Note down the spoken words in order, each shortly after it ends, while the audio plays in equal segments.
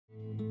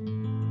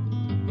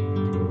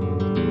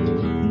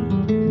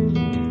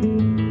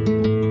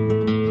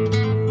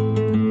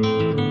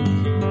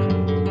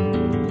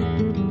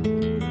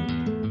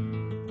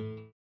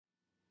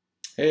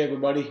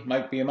everybody.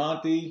 Mike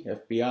Biamonte,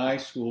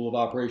 FBI, School of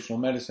Operational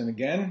Medicine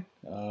again.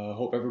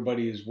 Hope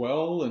everybody is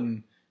well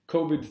and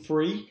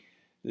COVID-free.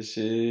 This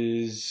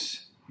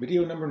is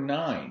video number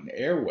 9,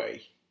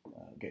 Airway.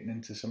 Getting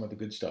into some of the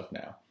good stuff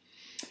now.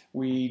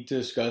 We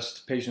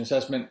discussed patient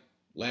assessment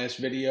last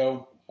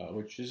video,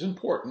 which is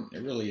important.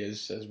 It really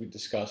is, as we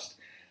discussed.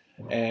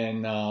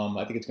 And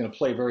I think it's going to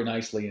play very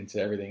nicely into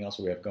everything else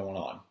we have going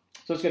on.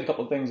 So let's get a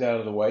couple of things out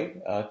of the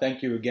way.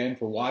 Thank you again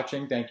for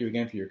watching. Thank you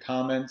again for your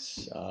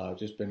comments.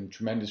 Just been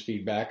tremendous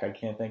feedback. I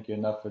can't thank you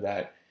enough for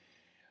that.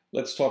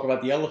 Let's talk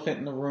about the elephant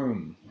in the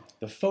room,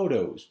 the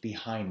photos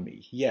behind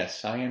me.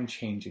 Yes, I am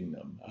changing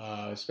them,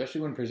 especially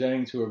when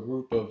presenting to a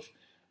group of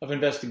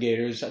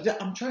investigators.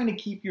 I'm trying to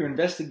keep your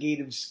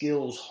investigative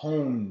skills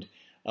honed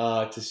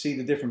to see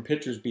the different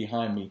pictures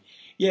behind me.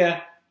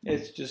 Yeah,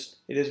 it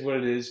is what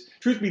it is.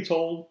 Truth be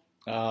told,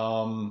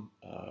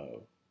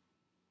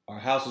 our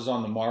house is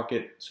on the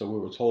market, so we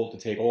were told to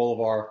take all of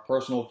our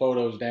personal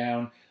photos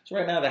down. So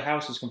right now the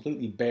house is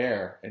completely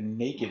bare and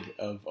naked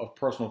of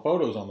personal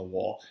photos on the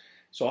wall.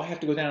 So I have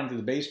to go down into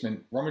the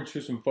basement, rummage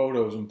through some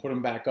photos and put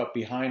them back up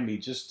behind me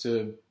just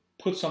to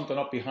put something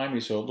up behind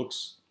me so it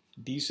looks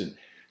decent.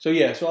 So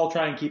yeah, so I'll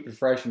try and keep it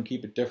fresh and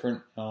keep it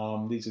different.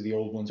 These are the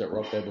old ones that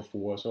were up there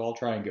before, so I'll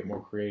try and get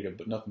more creative,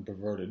 but nothing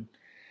perverted.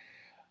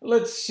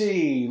 Let's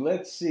see.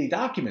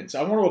 Documents.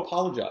 I want to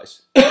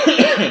apologize.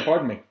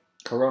 Pardon me.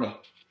 Corona.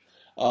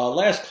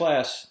 Last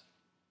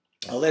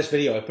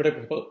video, I put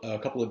up a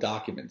couple of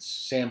documents,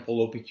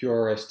 sample, OPQ,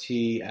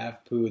 RST,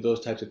 AFPU, those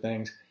types of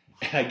things.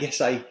 And I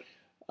guess I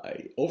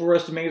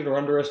overestimated or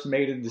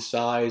underestimated the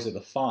size of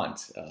the font.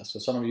 So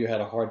some of you had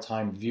a hard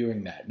time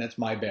viewing that, and that's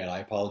my bad. I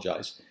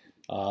apologize.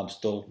 I'm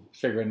still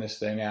figuring this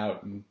thing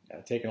out and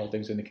taking all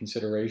things into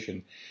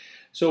consideration.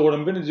 So what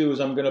I'm going to do is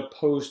I'm going to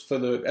post for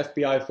the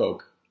FBI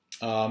folk.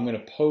 I'm going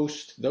to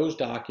post those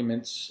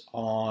documents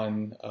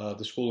on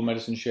the School of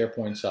Medicine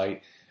SharePoint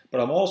site. But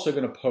I'm also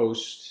going to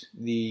post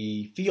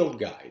the field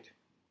guide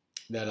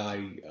that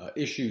I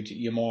issued to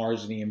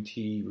EMRs and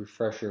EMT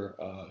refresher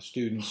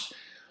students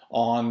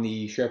on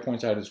the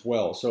SharePoint site as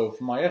well. So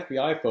for my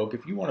FBI folk,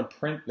 if you want to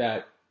print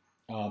that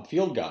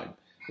field guide,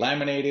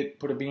 laminate it,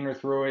 put a beaner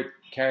through it,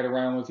 carry it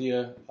around with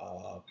you,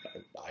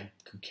 I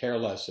could care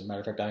less. As a matter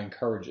of fact, I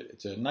encourage it.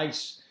 It's a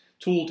nice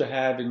tool to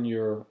have in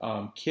your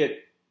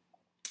kit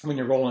when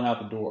you're rolling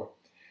out the door.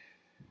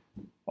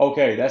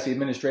 Okay, that's the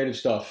administrative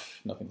stuff.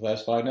 Nothing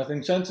classified,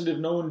 nothing sensitive,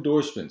 no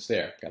endorsements.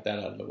 There, got that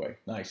out of the way.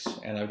 Nice.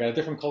 And I've got a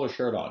different color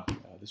shirt on.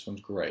 This one's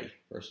gray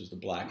versus the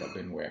black I've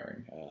been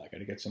wearing. I got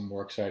to get some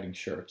more exciting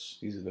shirts.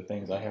 These are the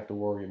things I have to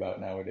worry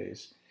about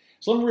nowadays.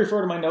 So let me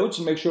refer to my notes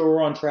and make sure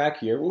we're on track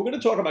here. What we're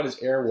going to talk about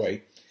is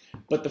Airway.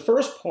 But the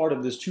first part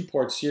of this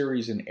two-part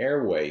series in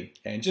Airway,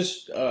 and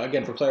just,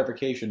 again, for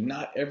clarification,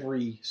 not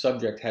every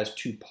subject has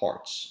 2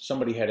 parts.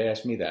 Somebody had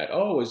asked me that.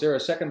 Oh, is there a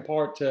second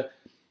part to...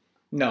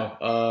 No,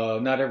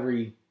 not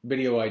every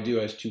video I do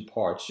has 2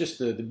 parts. Just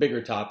the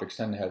bigger topics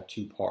tend to have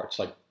 2 parts,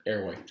 like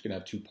Airway. It's going to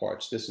have 2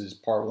 parts. This is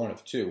part 1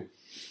 of 2.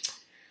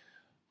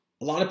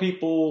 A lot of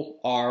people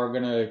are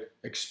going to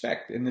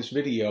expect in this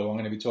video I'm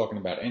going to be talking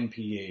about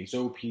NPAs,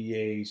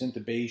 OPAs,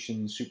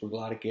 intubations,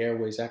 supraglottic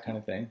airways, that kind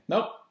of thing.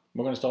 Nope.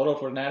 We're going to start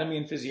off with anatomy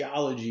and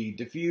physiology,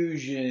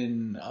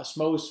 diffusion,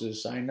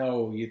 osmosis. I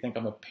know you think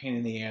I'm a pain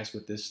in the ass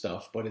with this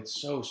stuff, but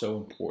it's so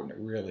important.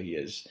 It really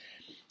is.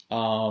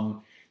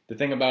 The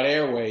thing about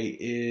Airway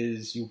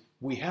is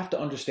we have to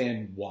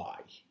understand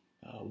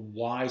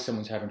why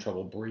someone's having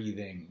trouble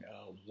breathing,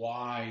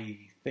 why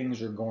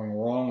things are going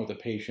wrong with a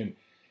patient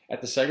at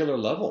the cellular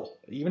level,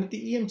 even at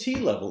the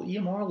EMT level,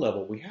 EMR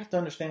level. We have to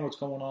understand what's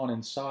going on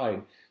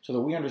inside so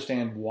that we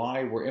understand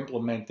why we're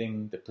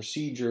implementing the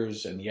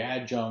procedures and the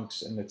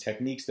adjuncts and the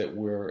techniques that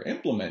we're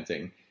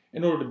implementing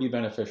in order to be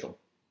beneficial.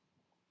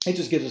 It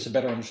just gives us a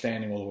better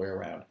understanding all the way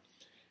around.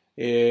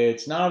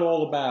 It's not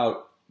all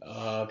about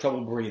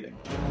trouble breathing.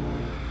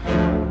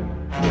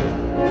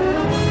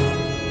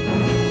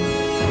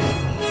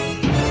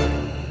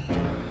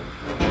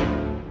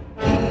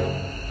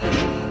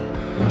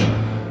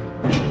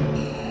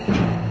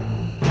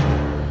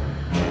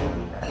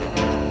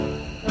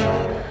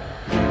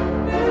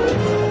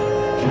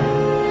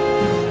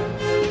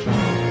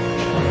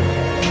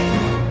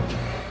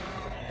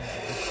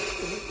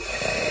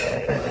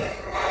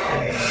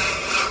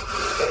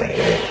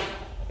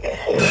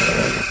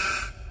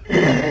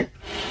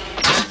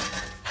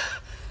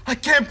 I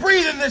can't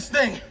breathe in this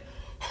thing.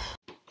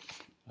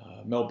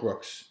 Mel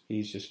Brooks,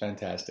 he's just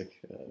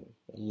fantastic. I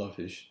love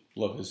his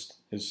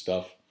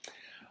stuff.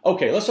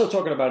 Okay, let's start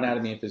talking about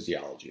anatomy and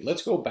physiology.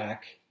 Let's go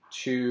back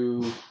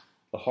to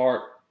the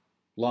heart,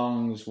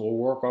 lungs. We'll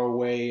work our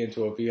way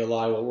into a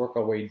VLI. We'll work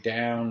our way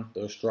down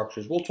those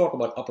structures. We'll talk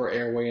about upper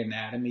airway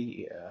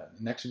anatomy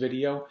next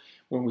video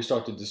when we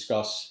start to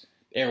discuss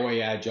airway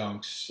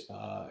adjuncts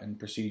and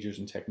procedures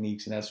and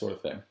techniques and that sort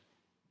of thing.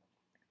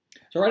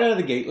 So right out of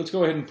the gate, let's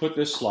go ahead and put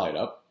this slide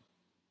up.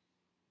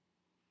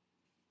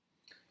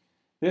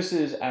 This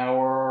is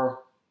our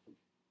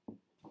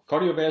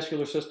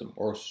cardiovascular system,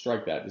 or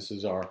strike that. This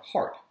is our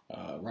heart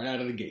right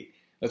out of the gate.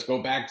 let's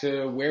go back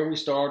to where we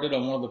started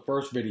on one of the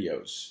first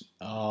videos.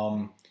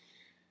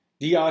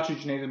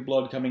 Deoxygenated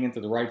blood coming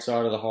into the right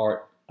side of the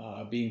heart,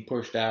 being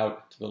pushed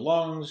out to the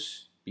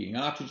lungs, being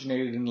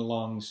oxygenated in the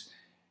lungs,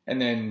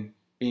 and then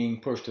being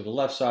pushed to the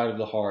left side of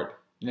the heart,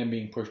 and then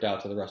being pushed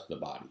out to the rest of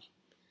the body.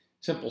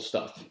 Simple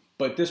stuff.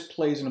 But this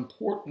plays an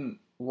important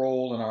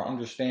role in our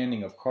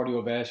understanding of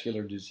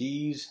cardiovascular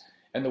disease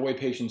and the way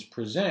patients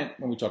present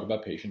when we talk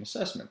about patient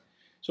assessment.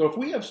 So if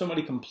we have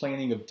somebody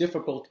complaining of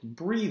difficulty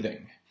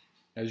breathing,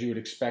 as you would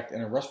expect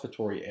in a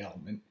respiratory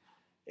ailment,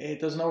 it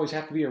doesn't always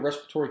have to be a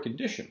respiratory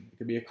condition. It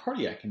could be a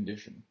cardiac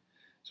condition.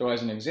 So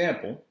as an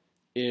example,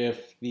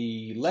 if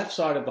the left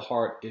side of the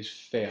heart is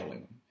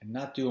failing and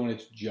not doing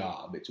its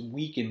job, it's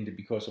weakened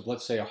because of,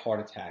 let's say, a heart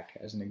attack,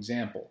 as an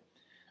example,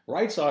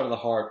 right side of the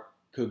heart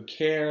could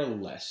care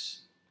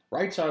less.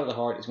 Right side of the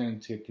heart is going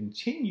to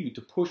continue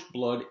to push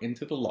blood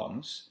into the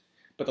lungs,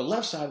 but the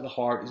left side of the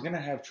heart is going to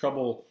have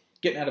trouble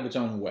getting out of its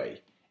own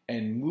way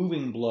and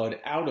moving blood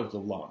out of the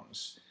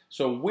lungs.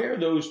 So where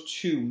those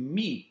two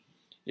meet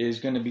is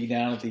going to be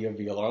down at the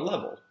alveolar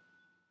level.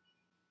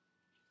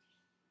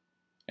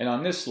 And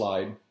on this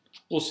slide,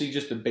 we'll see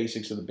just the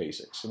basics of the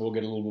basics, and we'll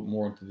get a little bit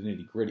more into the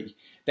nitty-gritty.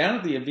 Down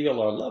at the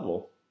alveolar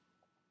level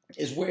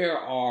is where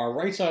our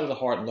right side of the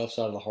heart and left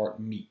side of the heart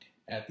meet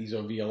at these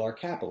alveolar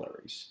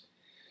capillaries.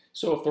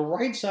 So if the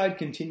right side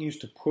continues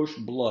to push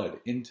blood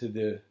into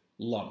the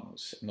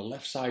lungs and the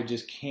left side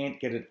just can't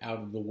get it out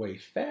of the way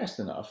fast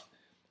enough,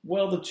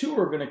 well, the two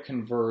are going to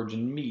converge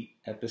and meet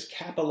at this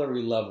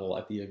capillary level,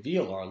 at the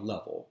alveolar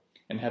level,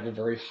 and have a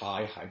very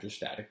high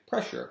hydrostatic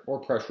pressure, or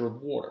pressure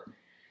of water.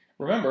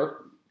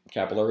 Remember,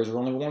 capillaries are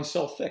only one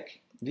cell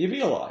thick. The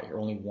alveoli are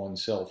only one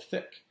cell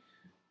thick.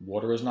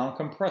 Water is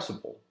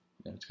non-compressible,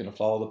 and it's going to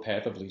follow the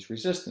path of least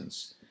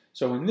resistance.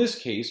 So in this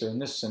case, or in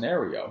this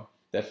scenario,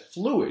 that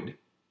fluid,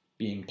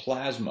 being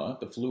plasma,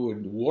 the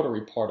fluid,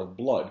 watery part of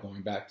blood,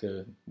 going back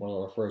to one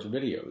of our first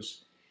videos,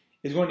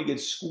 is going to get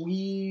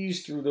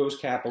squeezed through those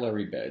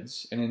capillary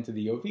beds and into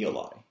the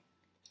alveoli,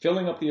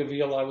 filling up the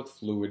alveoli with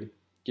fluid,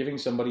 giving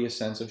somebody a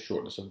sense of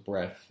shortness of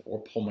breath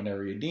or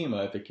pulmonary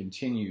edema if it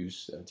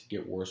continues to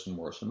get worse and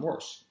worse and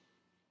worse.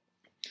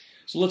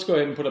 So let's go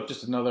ahead and put up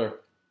just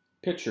another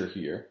picture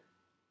here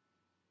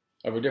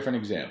of a different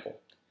example.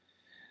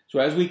 So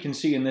as we can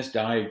see in this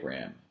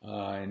diagram,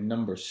 in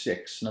number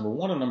 6, number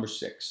 1 and number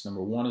 6.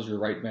 Number 1 is your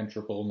right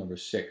ventricle, number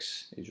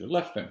 6 is your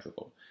left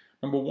ventricle.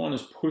 Number 1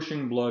 is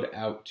pushing blood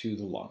out to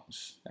the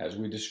lungs, as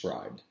we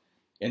described.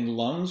 In the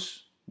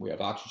lungs, we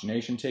have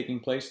oxygenation taking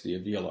place at the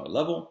alveolar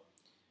level,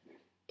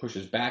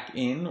 pushes back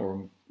in,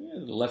 or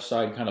the left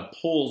side kind of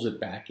pulls it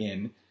back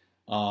in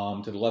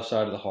to the left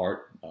side of the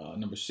heart.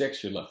 Number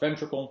 6, your left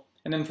ventricle,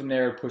 and then from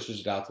there it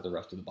pushes it out to the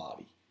rest of the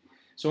body.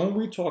 So when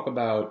we talk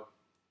about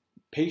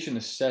patient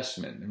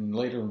assessment, and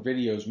later in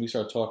videos we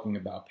start talking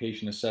about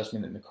patient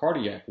assessment in the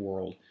cardiac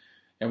world,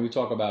 and we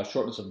talk about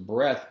shortness of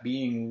breath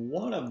being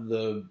one of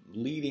the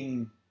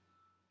leading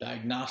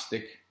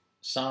diagnostic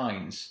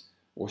signs,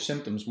 or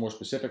symptoms more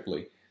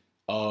specifically,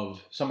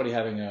 of somebody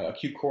having an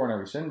acute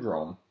coronary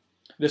syndrome,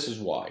 this is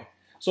why.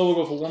 So we'll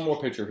go for one more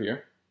picture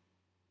here.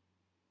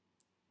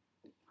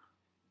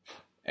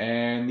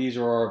 And these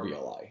are our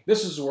alveoli.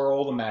 This is where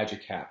all the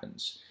magic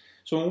happens.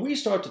 So when we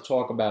start to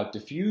talk about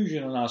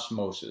diffusion and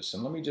osmosis,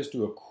 and let me just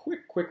do a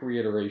quick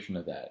reiteration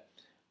of that.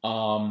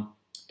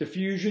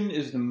 Diffusion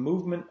is the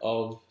movement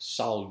of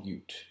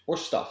solute, or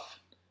stuff,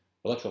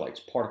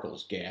 electrolytes,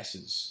 particles,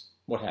 gases,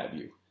 what have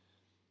you.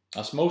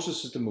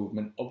 Osmosis is the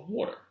movement of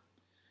water.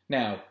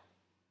 Now,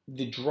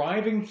 the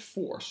driving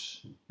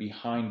force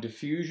behind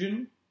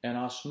diffusion and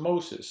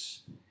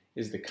osmosis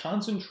is the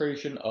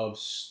concentration of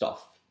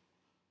stuff.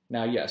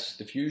 Now, yes,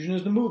 diffusion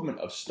is the movement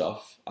of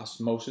stuff.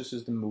 Osmosis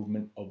is the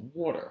movement of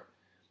water.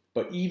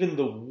 But even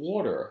the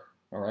water,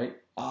 all right,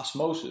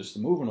 osmosis, the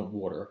movement of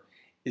water,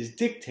 is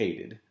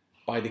dictated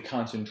by the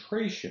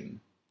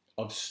concentration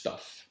of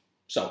stuff.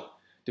 So,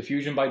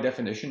 diffusion by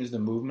definition is the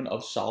movement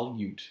of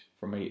solute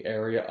from an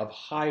area of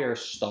higher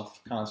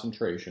stuff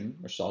concentration,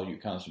 or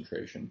solute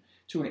concentration,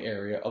 to an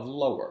area of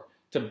lower,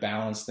 to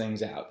balance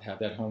things out, have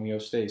that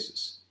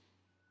homeostasis.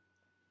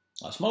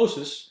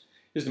 Osmosis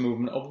is the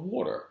movement of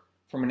water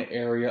from an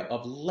area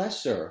of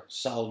lesser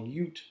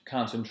solute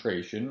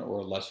concentration,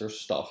 or lesser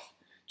stuff,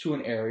 to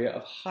an area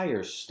of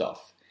higher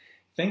stuff.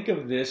 Think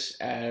of this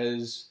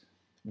as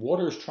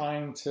water is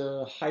trying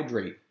to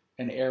hydrate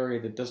an area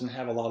that doesn't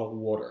have a lot of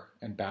water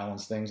and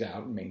balance things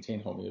out and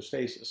maintain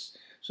homeostasis.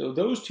 So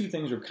those two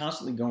things are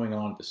constantly going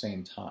on at the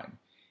same time.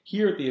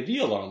 Here at the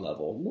alveolar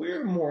level,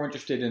 we're more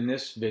interested in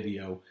this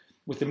video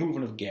with the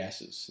movement of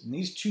gases. And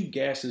these two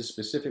gases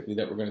specifically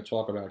that we're going to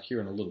talk about here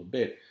in a little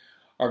bit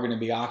are going to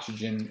be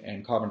oxygen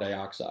and carbon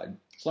dioxide.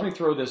 So let me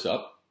throw this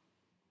up.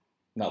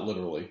 Not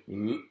literally.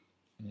 All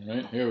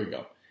right, here we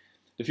go.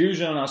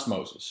 Diffusion and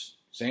osmosis.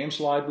 Same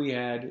slide we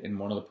had in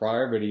one of the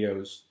prior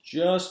videos,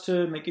 just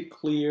to make it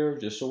clear,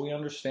 just so we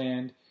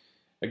understand.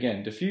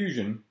 Again,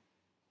 diffusion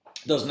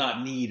does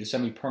not need a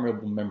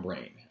semi-permeable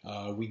membrane.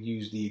 We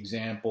use the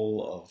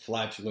example of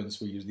flatulence.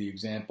 We use the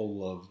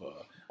example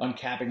of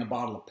uncapping a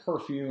bottle of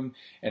perfume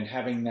and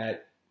having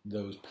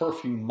those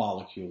perfume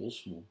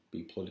molecules, will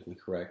be politically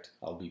correct,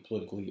 I'll be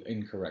politically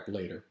incorrect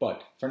later,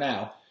 but for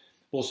now,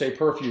 we'll say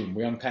perfume.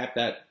 We uncap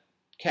that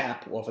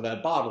cap off of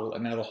that bottle,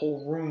 and now the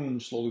whole room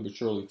slowly but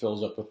surely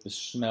fills up with the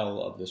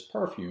smell of this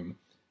perfume.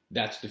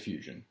 That's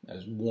diffusion,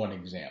 as one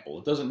example.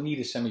 It doesn't need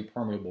a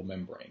semi-permeable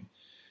membrane.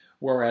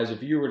 Whereas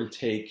if you were to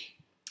take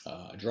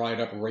a dried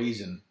up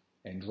raisin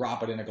and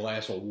drop it in a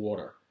glass of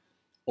water,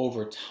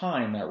 over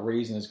time that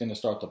raisin is going to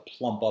start to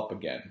plump up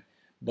again,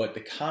 but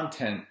the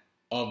content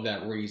of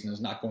that raisin is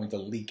not going to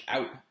leak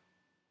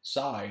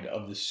outside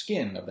of the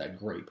skin of that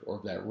grape or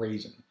of that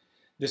raisin.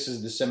 This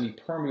is the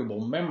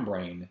semi-permeable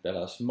membrane that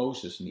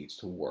osmosis needs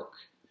to work.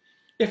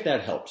 If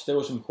that helps. There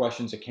were some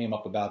questions that came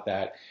up about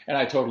that, and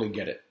I totally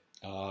get it.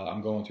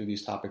 I'm going through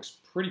these topics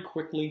pretty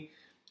quickly,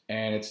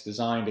 and it's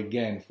designed,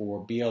 again,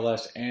 for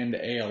BLS and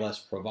ALS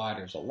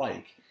providers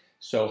alike.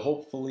 So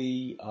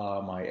hopefully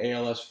my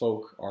ALS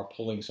folk are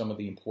pulling some of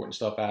the important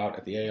stuff out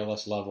at the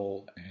ALS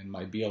level, and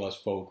my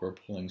BLS folk are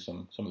pulling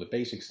some of the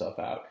basic stuff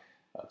out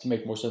to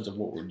make more sense of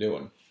what we're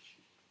doing.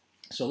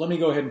 So let me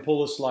go ahead and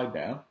pull this slide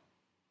down.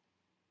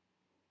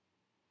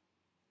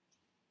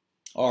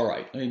 All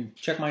right, let me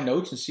check my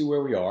notes and see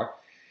where we are.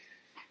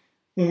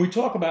 When we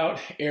talk about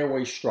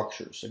airway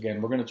structures,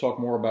 again, we're going to talk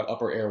more about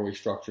upper airway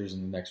structures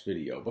in the next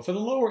video. But for the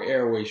lower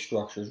airway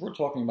structures, we're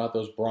talking about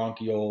those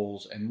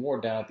bronchioles and more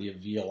down at the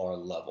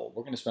alveolar level.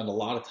 We're going to spend a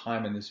lot of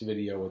time in this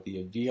video at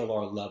the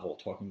alveolar level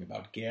talking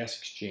about gas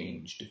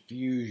exchange,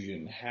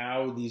 diffusion,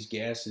 how these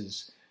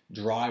gases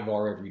drive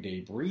our everyday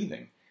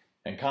breathing.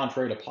 And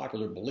contrary to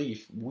popular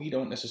belief, we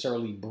don't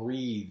necessarily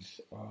breathe.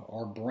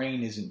 Our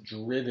brain isn't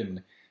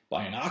driven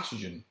by an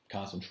oxygen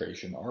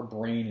concentration. Our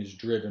brain is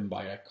driven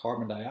by a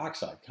carbon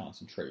dioxide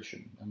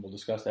concentration, and we'll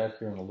discuss that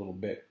here in a little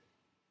bit.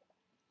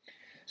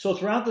 So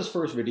throughout this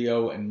first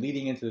video and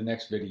leading into the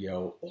next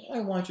video, all I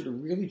want you to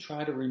really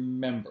try to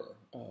remember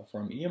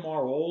from EMR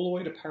all the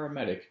way to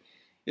paramedic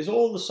is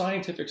all the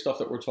scientific stuff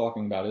that we're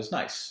talking about is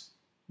nice,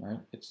 right?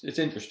 It's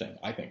interesting.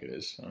 I think it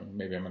is.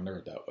 Maybe I'm a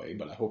nerd that way,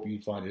 but I hope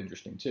you find it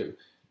interesting too.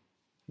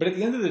 But at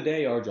the end of the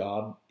day, our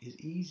job is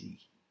easy.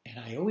 And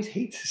I always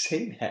hate to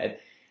say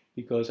that,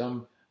 because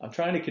I'm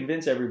trying to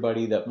convince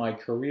everybody that my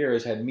career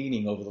has had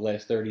meaning over the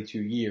last 32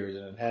 years,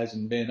 and it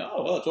hasn't been,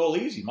 oh, well, it's all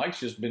easy.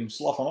 Mike's just been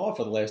sloughing off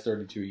for the last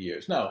 32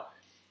 years. No.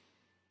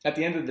 At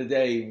the end of the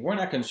day, we're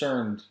not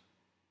concerned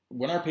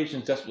when our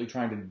patient's desperately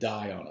trying to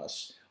die on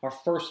us. Our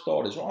first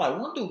thought is, well, I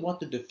wonder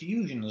what the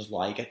diffusion is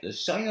like at the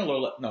cellular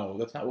level. No,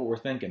 that's not what we're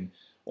thinking.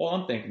 All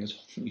I'm thinking is,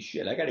 holy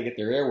shit, I got to get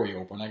their airway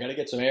open. I got to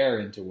get some air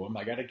into them.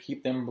 I got to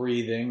keep them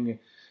breathing.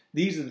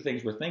 These are the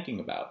things we're thinking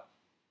about.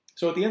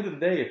 So at the end of the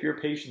day, if your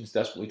patient's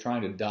desperately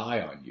trying to die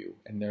on you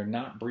and they're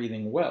not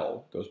breathing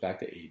well, it goes back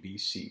to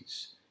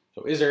ABCs.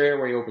 So is their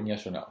airway open,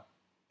 yes or no?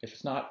 If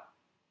it's not,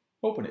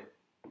 open it.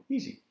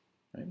 Easy.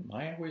 Right?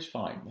 My airway's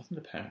fine. Nothing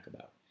to panic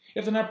about.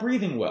 If they're not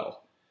breathing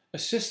well,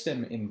 assist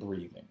them in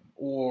breathing,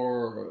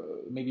 or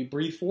maybe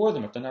breathe for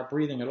them if they're not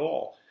breathing at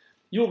all.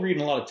 You'll read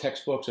in a lot of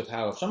textbooks of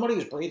how if somebody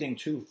is breathing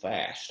too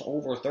fast,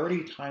 over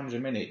 30 times a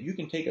minute, you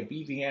can take a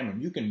BVM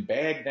and you can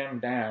bag them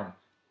down.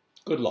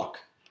 Good luck.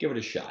 Give it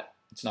a shot.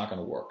 It's not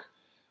going to work.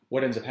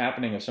 What ends up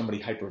happening if somebody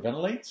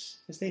hyperventilates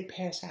is they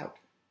pass out.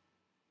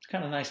 It's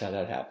kind of nice how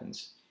that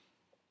happens.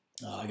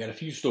 I got a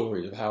few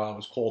stories of how I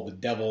was called the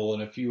devil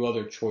and a few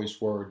other choice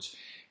words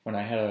when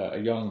I had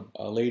a young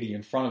lady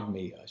in front of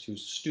me. She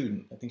was a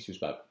student. I think she was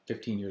about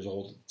 15 years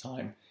old at the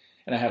time.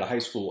 And I had a high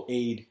school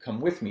aide come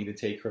with me to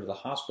take her to the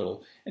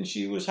hospital. And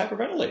she was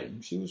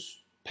hyperventilating. She was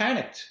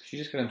panicked. She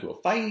just got into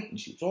a fight, and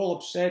she was all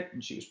upset,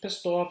 and she was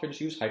pissed off, and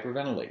she was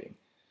hyperventilating.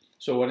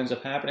 So what ends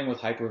up happening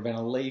with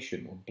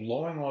hyperventilation, we're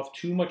blowing off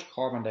too much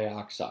carbon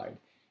dioxide,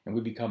 and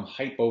we become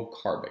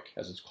hypocarbic,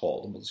 as it's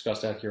called. And we'll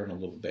discuss that here in a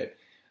little bit.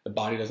 The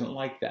body doesn't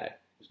like that.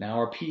 So now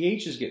our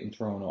pH is getting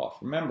thrown off.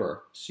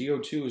 Remember,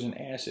 CO2 is an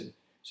acid.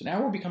 So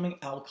now we're becoming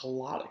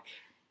alkalotic.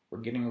 We're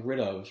getting rid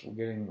of,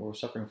 we're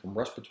suffering from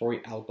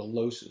respiratory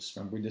alkalosis.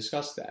 Remember, we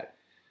discussed that.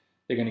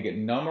 They're going to get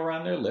numb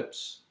around their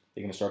lips.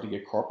 They're going to start to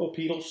get carpal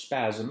pedal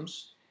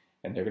spasms,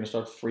 and they're going to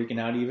start freaking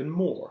out even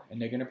more,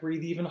 and they're going to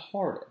breathe even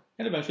harder.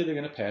 And eventually they're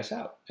going to pass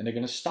out. And they're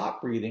going to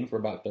stop breathing for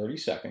about 30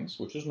 seconds,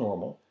 which is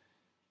normal.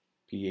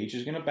 pH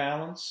is going to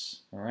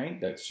balance, all right?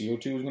 That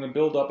CO2 is going to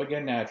build up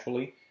again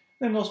naturally.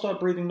 Then they'll start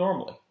breathing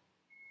normally.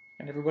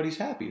 And everybody's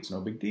happy. It's no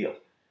big deal.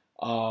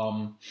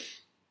 I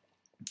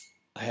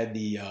had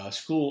the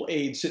school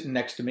aide sitting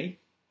next to me,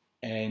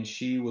 and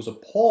she was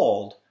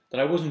appalled that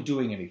I wasn't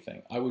doing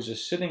anything. I was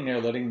just sitting there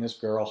letting this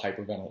girl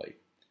hyperventilate.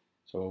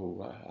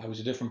 So I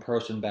was a different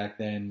person back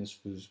then. This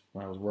was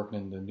when I was working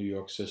in the New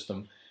York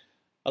system.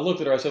 I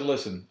looked at her, I said,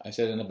 listen, I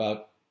said, in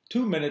about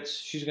 2 minutes,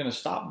 she's going to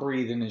stop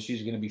breathing and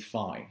she's going to be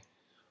fine.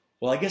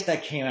 Well, I guess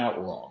that came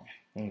out wrong,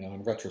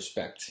 in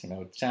retrospect.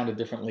 It sounded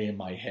differently in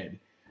my head.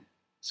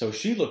 So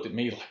she looked at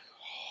me like,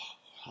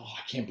 oh,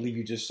 I can't believe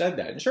you just said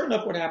that. And sure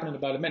enough, what happened in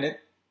about a minute,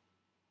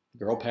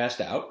 the girl passed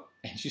out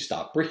and she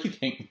stopped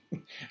breathing.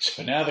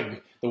 So now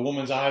the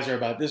woman's eyes are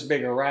about this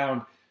big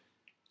around.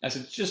 I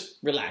said, just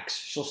relax.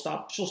 She'll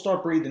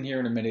start breathing here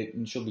in a minute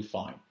and she'll be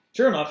fine.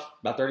 Sure enough,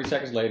 about 30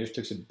 seconds later, she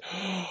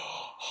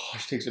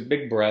takes a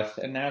big breath,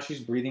 and now she's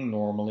breathing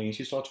normally, and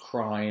she starts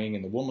crying,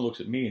 and the woman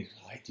looks at me and says,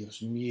 ay, Dios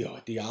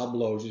mío,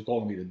 diablo, she's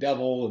calling me the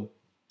devil. And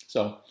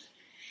so,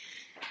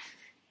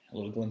 a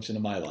little glimpse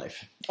into my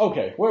life.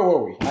 Okay, where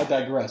were we? I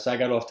digress. I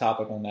got off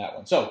topic on that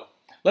one. So,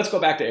 let's go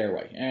back to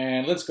Airway,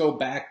 and let's go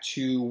back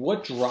to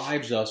what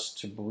drives us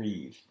to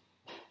breathe.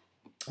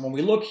 When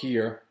we look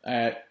here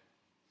at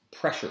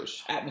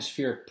pressures,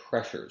 atmospheric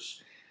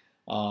pressures,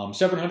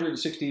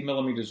 760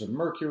 millimeters of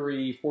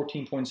mercury,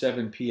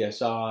 14.7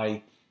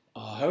 psi,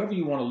 however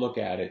you want to look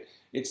at it,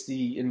 it's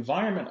the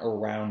environment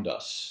around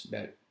us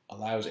that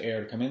allows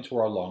air to come into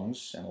our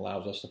lungs and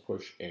allows us to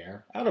push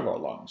air out of our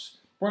lungs.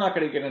 We're not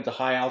going to get into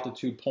high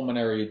altitude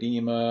pulmonary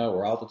edema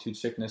or altitude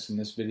sickness in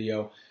this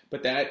video,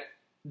 but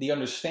the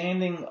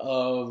understanding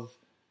of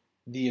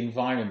the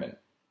environment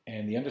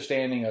and the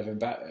understanding of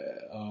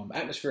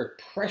atmospheric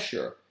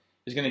pressure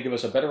is going to give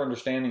us a better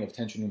understanding of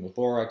tension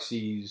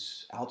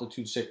pneumothoraxes,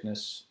 altitude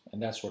sickness,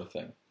 and that sort of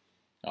thing.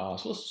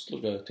 So let's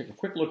take a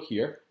quick look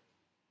here.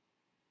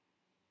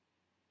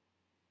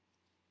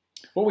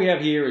 What we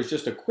have here is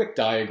just a quick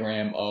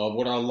diagram of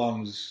what our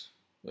lungs,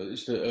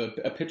 just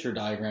a picture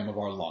diagram of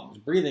our lungs.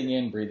 Breathing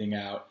in, breathing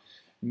out.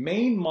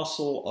 Main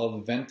muscle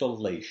of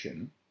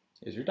ventilation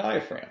is your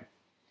diaphragm.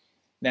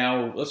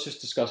 Now, let's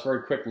just discuss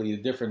very quickly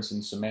the difference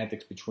in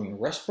semantics between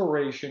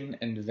respiration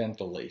and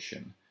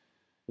ventilation.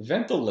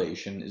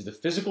 Ventilation is the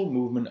physical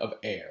movement of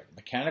air, the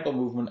mechanical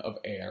movement of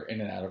air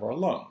in and out of our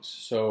lungs.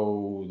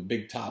 So the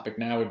big topic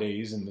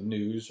nowadays in the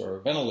news are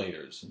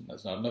ventilators. And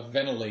there's not enough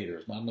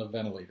ventilators, not enough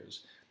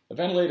ventilators. A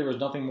ventilator is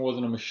nothing more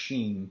than a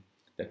machine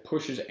that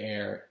pushes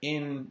air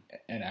in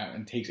and out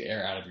and takes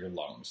air out of your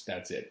lungs.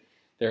 That's it.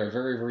 There are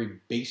very, very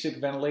basic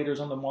ventilators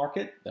on the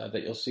market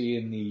that you'll see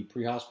in the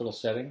pre-hospital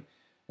setting.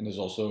 And there's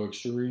also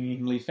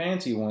extremely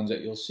fancy ones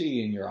that you'll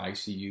see in your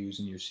ICUs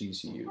and your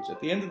CCUs.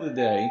 At the end of the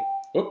day,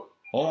 hold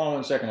on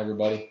one second,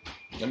 everybody.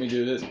 Let me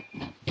do this.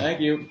 Thank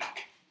you.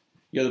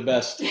 You're the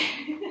best.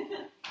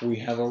 We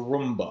have a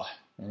Roomba. All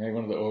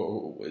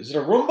right, is it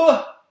a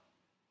Roomba?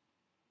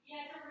 Yeah,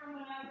 it's a Roomba,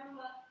 not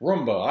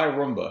Roomba. Roomba,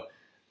 Roomba.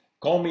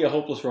 Call me a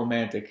hopeless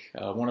romantic.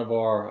 One of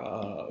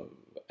our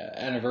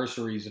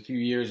anniversaries a few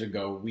years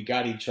ago, we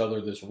got each other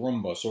this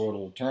Roomba, so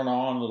it'll turn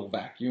on, it'll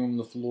vacuum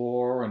the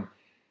floor, and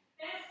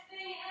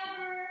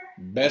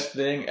best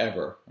thing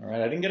ever. All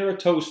right, I didn't get her a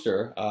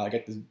toaster. I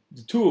got the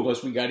two of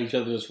us. We got each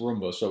other this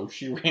Roomba, so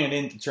she ran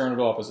in to turn it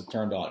off as it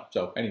turned on.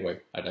 So anyway,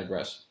 I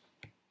digress.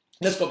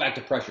 Let's go back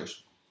to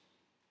pressures.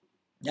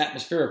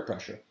 Atmospheric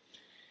pressure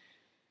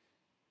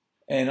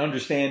and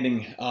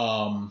understanding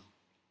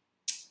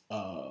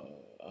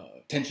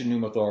tension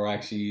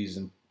pneumothoraxes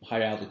and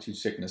high altitude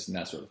sickness and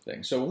that sort of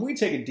thing. So when we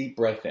take a deep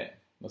breath in,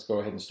 let's go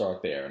ahead and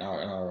start there in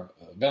our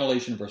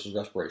ventilation versus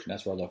respiration.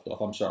 That's where I left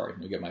off. I'm sorry.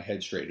 Let me get my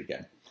head straight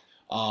again.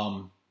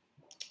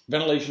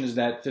 Ventilation is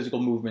that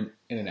physical movement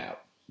in and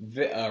out.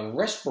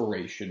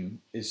 Respiration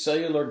is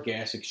cellular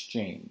gas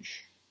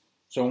exchange.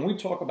 So when we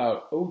talk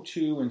about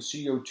O2 and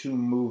CO2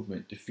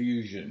 movement,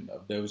 diffusion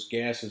of those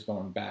gases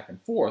going back and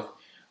forth,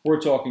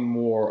 we're talking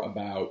more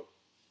about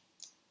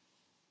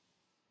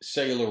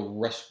cellular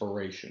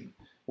respiration,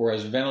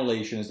 whereas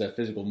ventilation is that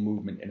physical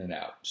movement in and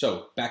out.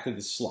 So back to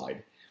this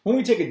slide. When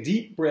we take a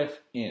deep breath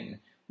in,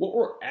 what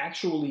we're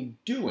actually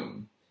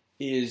doing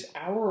is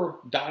our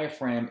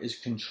diaphragm is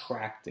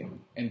contracting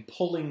and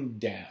pulling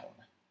down.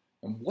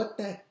 And what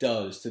that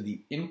does to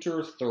the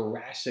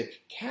interthoracic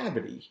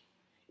cavity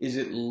is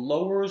it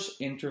lowers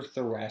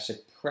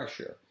interthoracic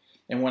pressure.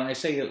 And when I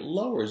say it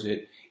lowers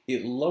it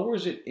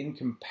in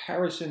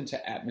comparison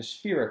to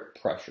atmospheric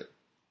pressure.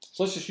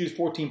 So let's just use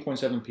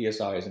 14.7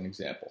 psi as an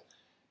example.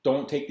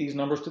 Don't take these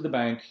numbers to the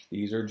bank.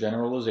 These are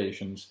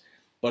generalizations.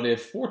 But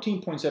if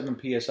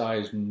 14.7 psi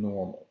is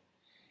normal,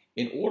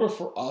 in order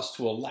for us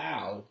to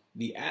allow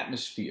the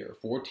atmosphere,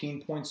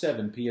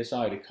 14.7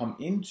 psi, to come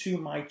into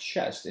my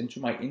chest, into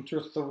my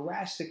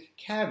interthoracic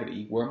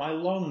cavity where my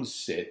lungs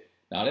sit,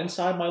 not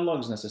inside my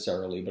lungs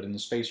necessarily, but in the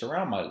space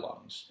around my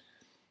lungs,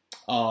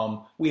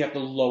 we have to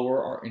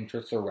lower our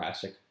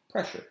interthoracic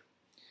pressure.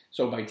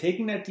 So by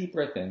taking that deep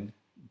breath in,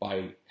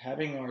 by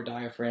having our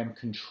diaphragm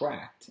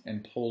contract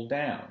and pull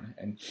down,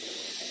 and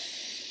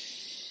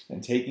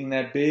taking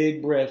that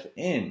big breath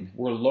in,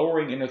 we're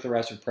lowering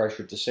interthoracic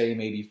pressure to, say,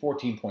 maybe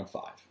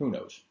 14.5. Who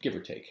knows? Give or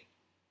take.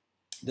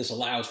 This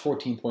allows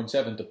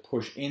 14.7 to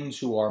push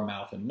into our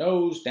mouth and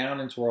nose,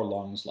 down into our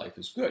lungs. Life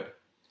is good.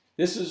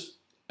 This is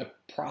a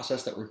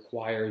process that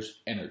requires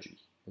energy.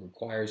 It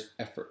requires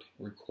effort.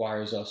 It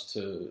requires us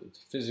to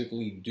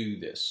physically do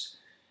this.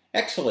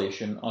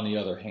 Exhalation, on the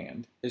other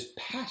hand, is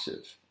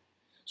passive.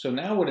 So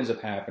now what ends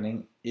up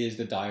happening is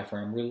the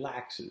diaphragm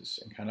relaxes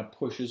and kind of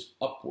pushes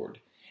upward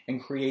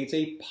and creates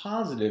a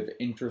positive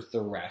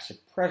interthoracic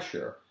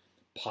pressure,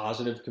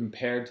 positive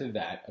compared to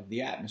that of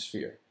the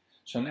atmosphere.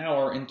 So now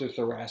our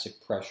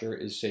interthoracic pressure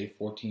is, say,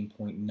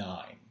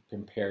 14.9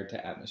 compared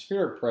to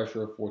atmospheric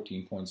pressure of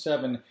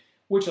 14.7,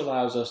 which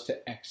allows us to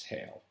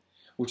exhale,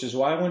 which is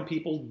why when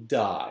people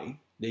die,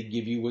 they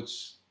give you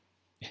what's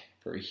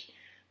very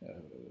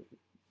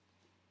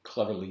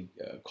cleverly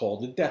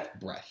called the death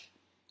breath.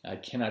 I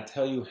cannot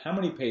tell you how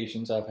many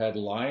patients I've had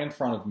lie in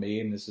front of me,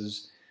 and this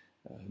is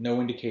no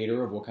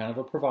indicator of what kind of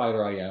a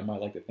provider I am. I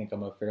like to think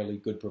I'm a fairly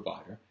good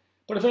provider.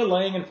 But if they're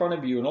laying in front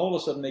of you and all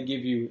of a sudden they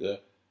give you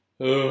the,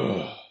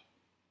 ugh,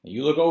 and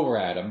you look over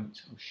at them,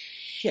 oh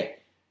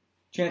shit,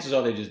 chances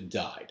are they just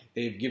died.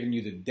 They've given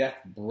you the death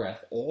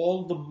breath.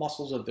 All the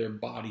muscles of their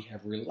body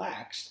have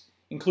relaxed,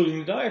 including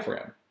the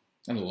diaphragm.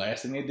 And the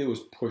last thing they do is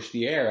push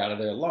the air out of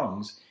their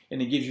lungs,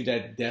 and it gives you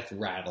that death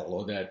rattle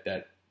or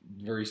that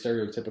very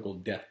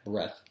stereotypical death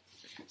breath.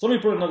 So let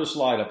me put another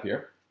slide up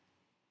here.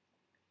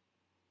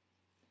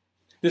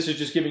 This is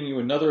just giving you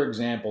another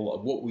example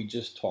of what we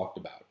just talked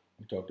about.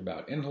 We talked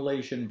about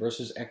inhalation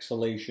versus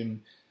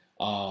exhalation,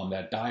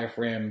 that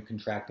diaphragm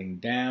contracting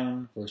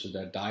down versus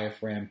that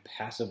diaphragm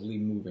passively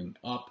moving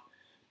up,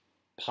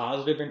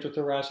 positive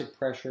interthoracic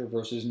pressure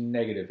versus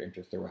negative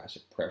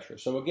interthoracic pressure.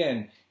 So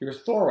again, your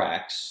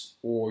thorax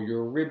or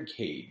your rib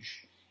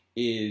cage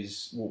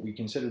is what we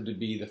consider to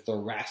be the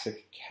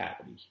thoracic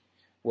cavity.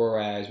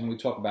 Whereas when we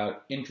talk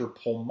about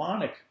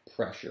interpulmonic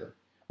pressure,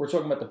 we're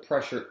talking about the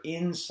pressure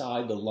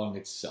inside the lung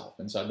itself,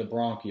 inside the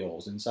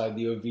bronchioles, inside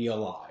the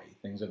alveoli,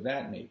 things of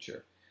that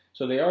nature.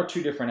 So they are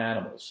two different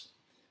animals.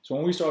 So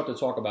when we start to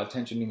talk about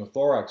tension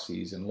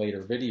pneumothoraxes in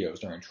later videos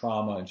during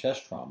trauma and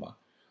chest trauma,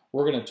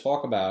 we're going to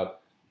talk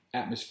about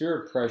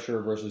atmospheric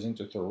pressure versus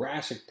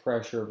interthoracic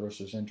pressure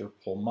versus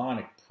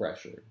interpulmonic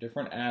pressure,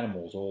 different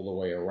animals all the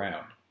way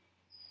around.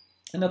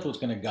 And that's what's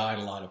going to guide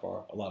a lot of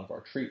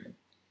our treatment.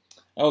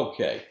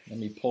 Okay, let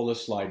me pull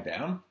this slide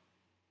down.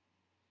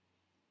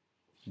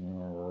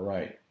 All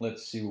right,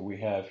 let's see what we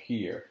have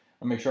here.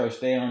 I'll make sure I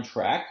stay on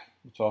track.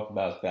 We'll talk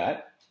about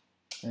that.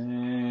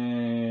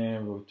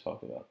 And we'll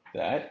talk about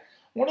that.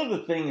 One of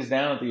the things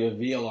down at the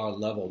alveolar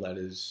level that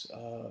is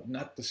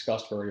not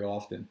discussed very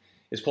often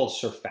is called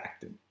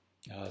surfactant.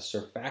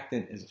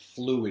 Surfactant is a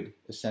fluid,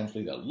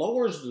 essentially, that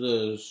lowers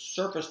the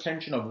surface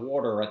tension of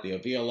water at the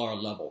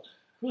alveolar level. I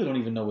really don't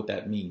even know what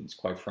that means,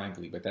 quite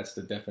frankly, but that's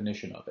the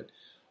definition of it.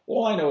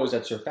 All I know is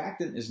that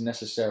surfactant is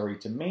necessary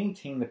to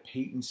maintain the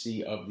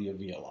patency of the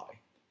alveoli.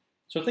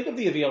 So think of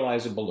the alveoli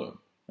as a balloon.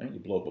 Right? You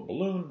blow up a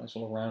balloon, nice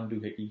little round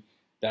doohickey.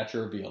 That's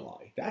your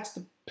alveoli. That's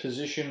the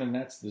position and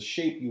that's the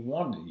shape you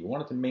wanted. You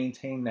wanted to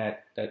maintain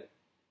that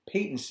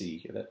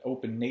patency, that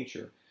open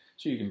nature.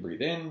 So you can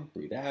breathe in,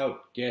 breathe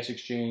out, gas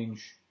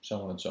exchange,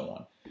 so on and so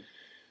on.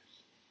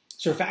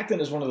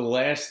 Surfactant is one of the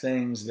last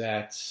things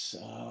that's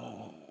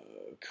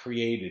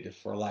created,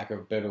 for lack of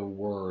a better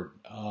word,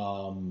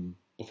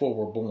 before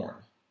we're born.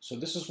 So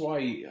this is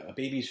why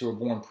babies who are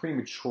born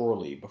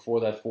prematurely,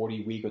 before that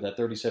 40-week or that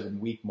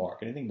 37-week mark,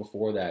 anything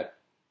before that,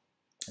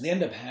 they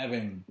end up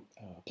having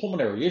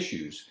pulmonary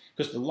issues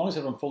because the lungs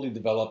haven't fully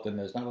developed and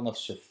there's not enough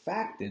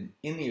surfactant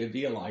in the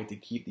alveoli to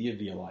keep the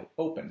alveoli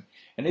open.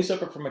 And they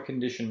suffer from a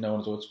condition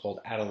known as what's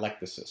called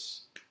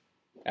atelectasis.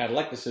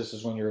 Atelectasis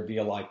is when your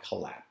alveoli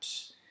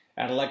collapse.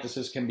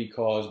 Atelectasis can be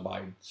caused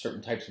by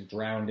certain types of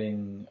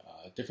drowning,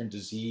 different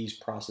disease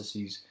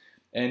processes,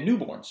 and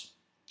newborns.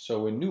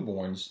 So in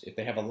newborns, if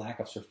they have a lack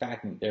of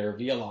surfactant, their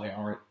alveoli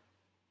aren't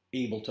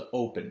able to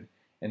open,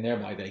 and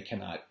thereby they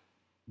cannot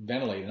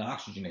ventilate and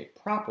oxygenate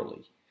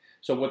properly.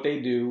 So what they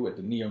do at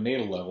the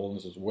neonatal level, and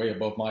this is way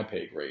above my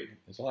pay grade,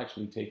 is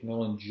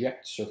they'll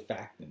inject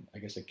surfactant. I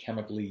guess a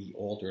chemically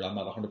altered, I'm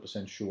not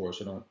 100% sure,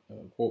 so don't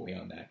quote me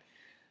on that.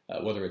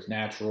 Whether it's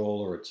natural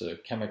or it's a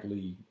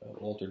chemically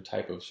altered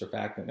type of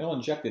surfactant, they'll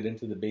inject it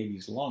into the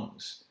baby's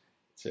lungs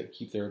to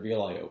keep their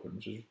alveoli open,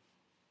 which is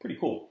pretty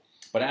cool.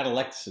 But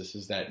atelectasis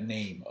is that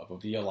name of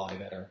alveoli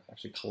that are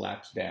actually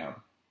collapsed down.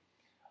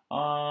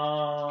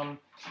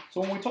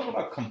 So when we talk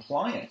about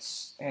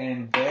compliance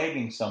and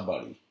bagging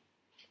somebody,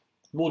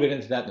 we'll get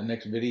into that in the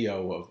next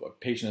video of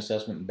patient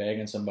assessment and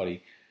bagging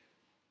somebody.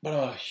 But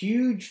I'm a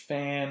huge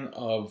fan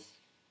of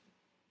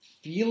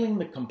feeling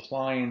the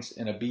compliance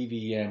in a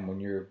BVM when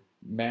you're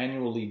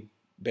manually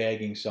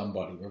bagging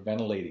somebody or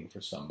ventilating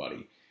for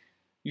somebody.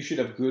 You should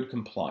have good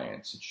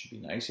compliance. It should be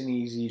nice and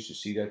easy. You should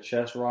see that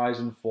chest rise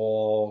and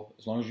fall.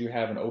 As long as you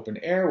have an open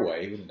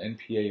airway with an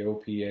NPA,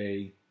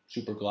 OPA,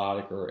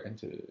 supraglottic, or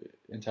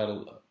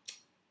endotracheal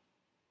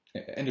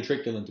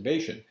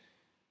intubation,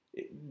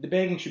 the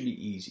bagging should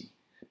be easy.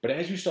 But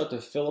as you start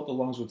to fill up the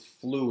lungs with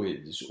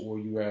fluids, or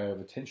you have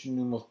a tension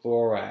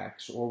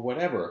pneumothorax, or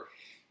whatever,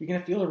 you're going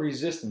to feel a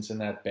resistance in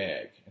that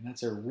bag, and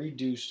that's a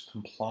reduced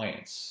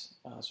compliance.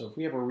 So if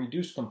we have a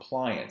reduced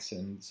compliance,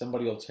 and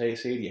somebody will say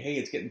to you, hey,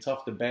 it's getting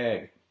tough to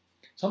bag,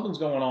 something's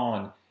going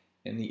on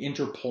in the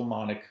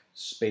interpulmonic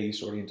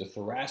space or the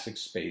interthoracic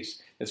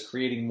space that's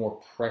creating more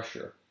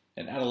pressure.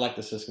 And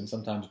atelectasis can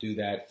sometimes do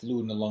that.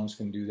 Fluid in the lungs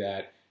can do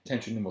that.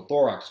 Tension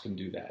pneumothorax can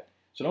do that.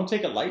 So don't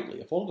take it lightly.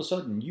 If all of a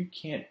sudden you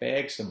can't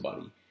bag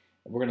somebody,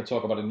 we're going to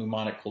talk about a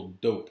mnemonic called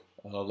DOPE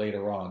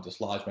later on,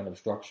 dislodgement,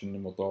 obstruction,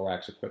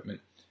 pneumothorax equipment.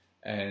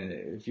 And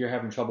if you're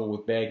having trouble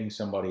with bagging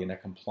somebody and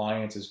that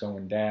compliance is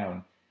going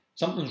down,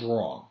 something's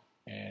wrong.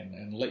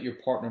 And let your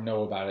partner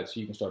know about it so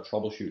you can start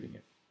troubleshooting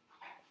it.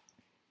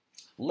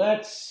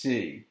 Let's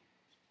see.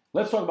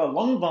 Let's talk about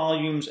lung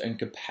volumes and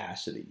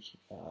capacity.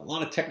 A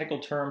lot of technical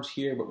terms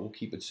here, but we'll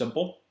keep it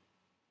simple.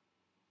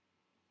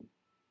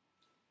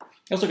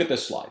 Let's look at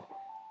this slide.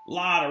 A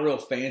lot of real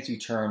fancy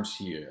terms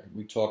here.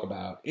 We talk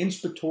about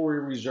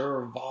inspiratory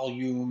reserve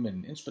volume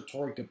and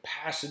inspiratory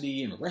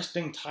capacity and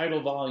resting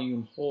tidal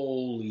volume.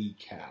 Holy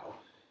cow.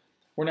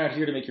 We're not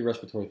here to make you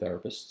respiratory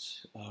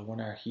therapists. We're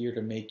not here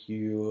to make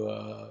you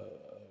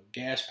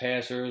gas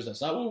passers.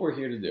 That's not what we're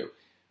here to do.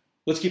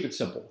 Let's keep it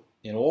simple.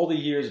 In all the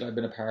years that I've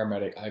been a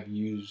paramedic, I've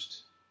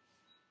used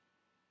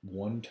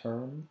one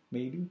term,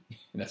 maybe,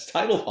 and that's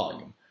tidal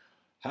volume.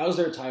 How's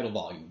their tidal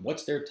volume?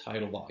 What's their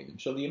tidal volume?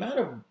 So the amount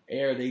of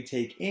air they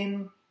take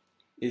in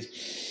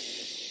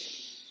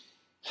is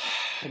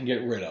and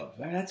get rid of.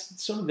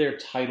 That's sort of their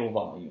tidal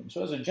volume.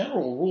 So as a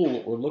general rule,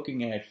 what we're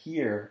looking at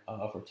here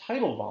for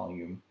tidal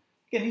volume,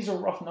 again, these are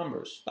rough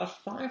numbers,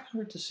 about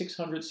 500 to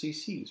 600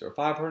 cc's or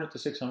 500 to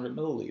 600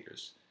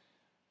 milliliters.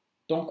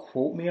 Don't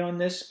quote me on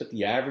this, but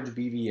the average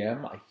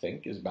BVM, I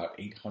think, is about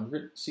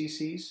 800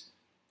 cc's.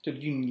 So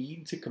you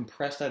need to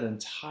compress that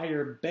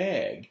entire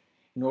bag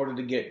in order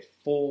to get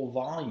full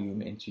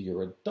volume into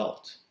your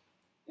adult?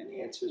 And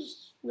the answer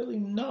is really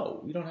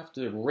no. You don't have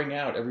to wring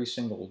out every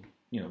single,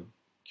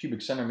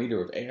 cubic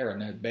centimeter of air in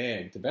that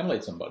bag to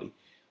ventilate somebody.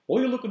 All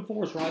you're looking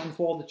for is rise and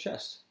fall of the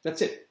chest.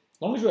 That's it.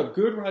 As long as you have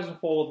good rise and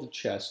fall of the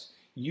chest,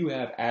 you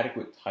have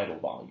adequate tidal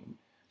volume.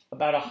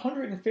 About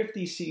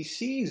 150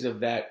 cc's of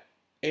that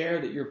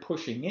air that you're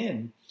pushing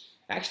in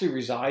actually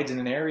resides in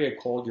an area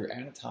called your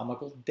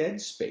anatomical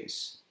dead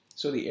space.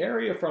 So the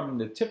area from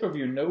the tip of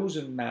your nose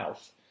and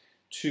mouth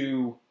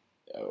to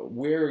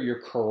where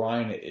your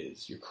carina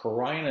is. Your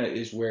carina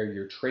is where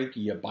your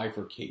trachea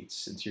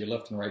bifurcates into your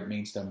left and right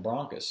mainstem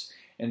bronchus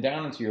and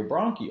down into your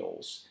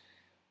bronchioles.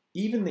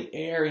 Even the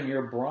air in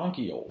your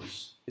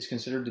bronchioles is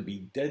considered to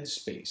be dead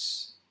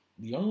space.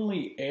 The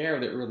only air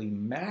that really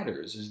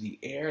matters is the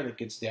air that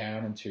gets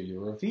down into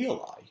your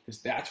alveoli, because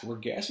that's where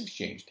gas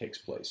exchange takes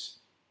place.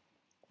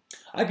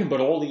 I can put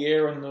all the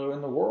air in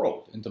the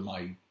world into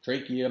my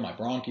trachea, my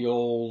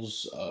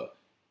bronchioles,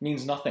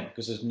 means nothing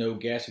because there's no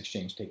gas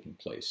exchange taking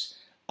place.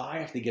 I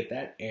have to get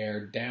that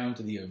air down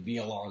to the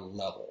alveolar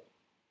level.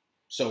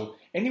 So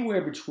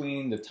anywhere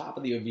between the top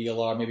of the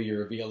alveolar, maybe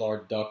your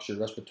alveolar ducts, your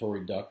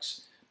respiratory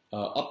ducts,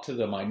 up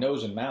to my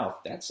nose and mouth,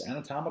 that's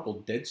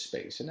anatomical dead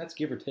space, and that's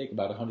give or take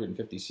about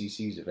 150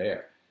 cc's of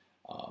air.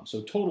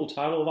 So total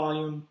tidal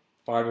volume,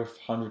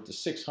 500 to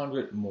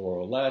 600, more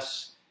or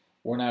less.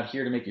 We're not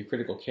here to make you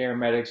critical care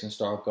medics and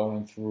start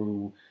going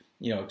through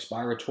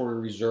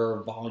expiratory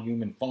reserve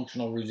volume and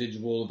functional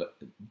residual.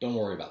 Don't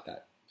worry about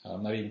that.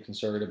 I'm not even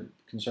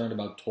concerned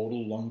about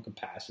total lung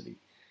capacity,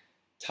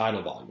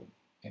 tidal volume.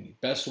 And the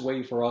best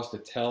way for us to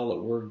tell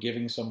that we're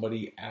giving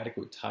somebody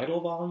adequate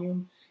tidal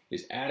volume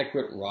is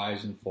adequate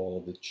rise and fall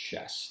of the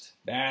chest.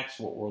 That's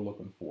what we're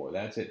looking for.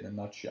 That's it in a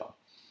nutshell.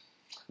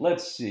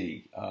 Let's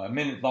see.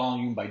 Minute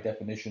volume by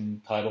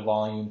definition, tidal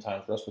volume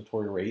times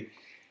respiratory rate.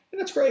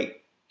 And that's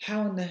great.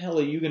 How in the hell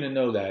are you going to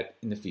know that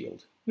in the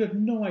field? You have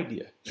no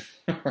idea,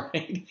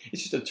 right?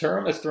 It's just a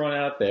term that's thrown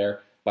out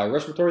there by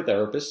respiratory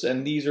therapists,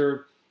 and these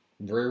are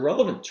very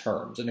relevant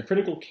terms. In the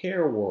critical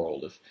care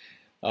world,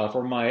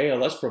 for my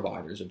ALS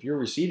providers, if you're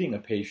receiving a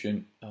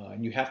patient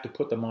and you have to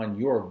put them on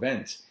your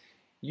vent,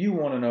 you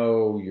want to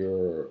know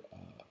your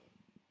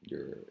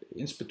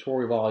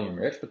inspiratory volume,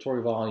 your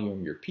expiratory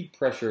volume, your peak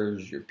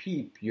pressures, your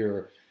PEEP,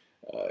 your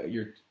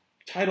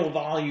tidal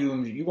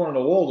volume. You want to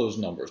know all those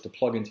numbers to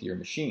plug into your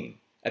machine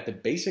at the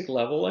basic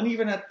level and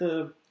even at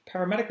the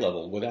paramedic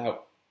level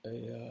without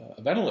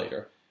a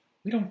ventilator.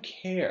 We don't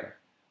care.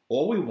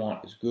 All we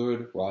want is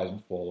good rise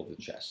and fall of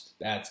the chest.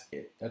 That's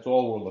it. That's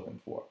all we're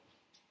looking for.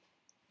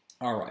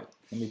 All right,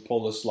 let me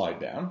pull this slide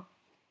down.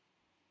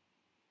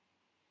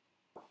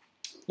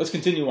 Let's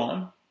continue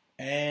on,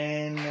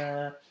 and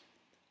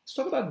let's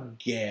talk about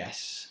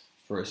gas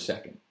for a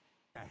second.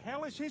 The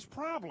hell is his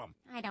problem?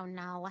 I don't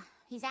know.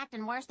 He's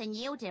acting worse than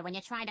you did when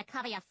you tried to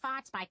cover your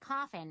farts by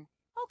coughing.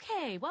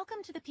 Okay, welcome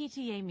to the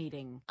PTA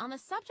meeting. On the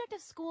subject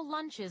of school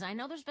lunches, I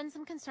know there's been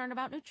some concern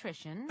about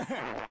nutrition.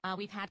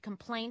 We've had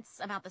complaints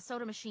about the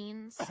soda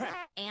machines,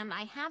 and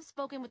I have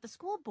spoken with the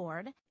school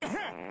board.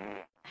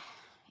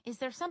 Is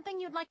there something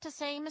you'd like to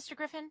say, Mr.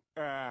 Griffin?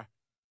 No.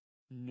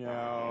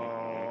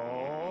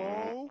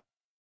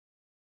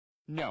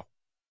 No.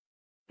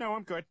 No,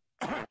 I'm good.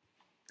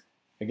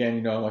 Again,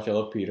 you know how much I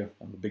love Peter.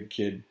 I'm a big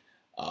kid.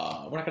 We're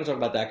not going to talk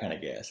about that kind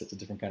of gas. It's a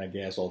different kind of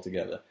gas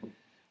altogether.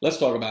 Let's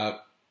talk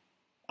about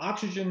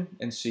oxygen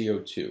and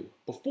CO2.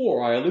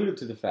 Before, I alluded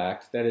to the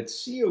fact that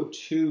it's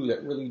CO2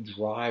 that really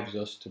drives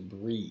us to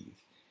breathe,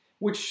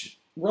 which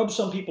rubs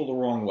some people the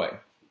wrong way.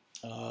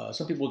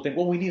 Some people would think,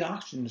 well, we need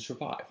oxygen to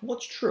survive. Well,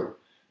 it's true.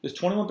 There's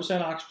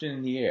 21% oxygen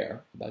in the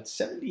air. About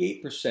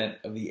 78%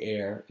 of the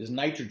air is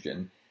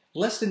nitrogen.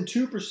 Less than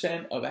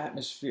 2% of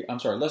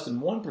less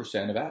than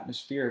 1% of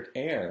atmospheric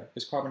air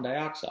is carbon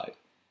dioxide.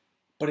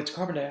 But it's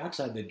carbon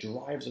dioxide that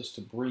drives us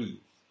to breathe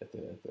at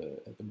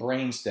the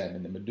brainstem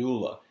and the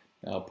medulla.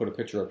 I'll put a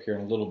picture up here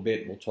in a little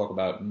bit. We'll talk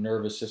about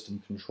nervous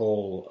system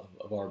control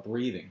of our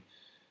breathing.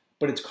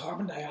 But it's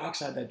carbon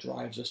dioxide that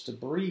drives us to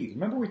breathe.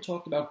 Remember we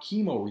talked about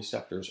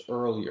chemoreceptors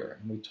earlier,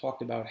 and we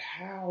talked about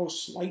how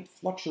slight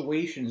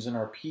fluctuations in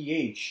our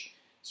pH,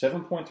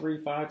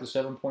 7.35 to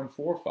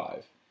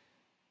 7.45,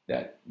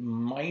 that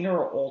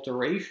minor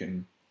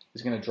alteration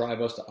is going to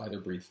drive us to either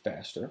breathe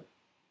faster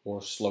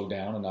or slow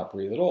down and not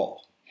breathe at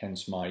all.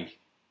 Hence my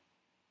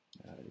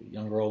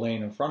young girl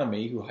laying in front of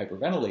me who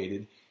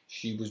hyperventilated,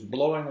 she was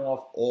blowing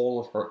off all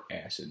of her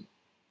acid.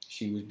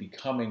 She was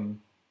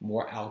becoming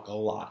more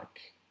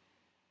alkalotic.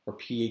 Her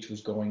pH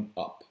was going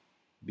up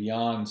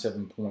beyond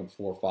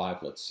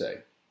 7.45, let's say.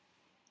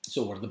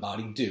 So what did the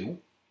body do?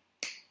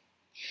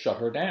 Shut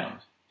her down.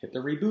 Hit the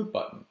reboot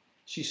button.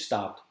 She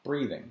stopped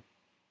breathing.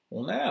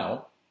 Well,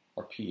 now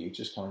our pH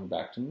is coming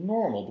back to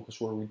normal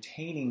because we're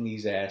retaining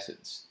these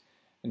acids.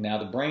 And now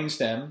the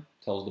brainstem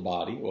tells the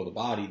body, or the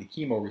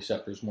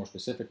chemoreceptors more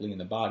specifically in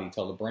the body,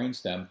 tell the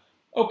brainstem,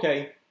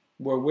 okay,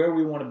 we're where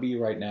we want to be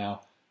right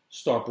now.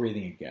 Start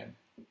breathing again.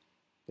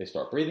 They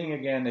start breathing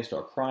again, they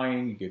start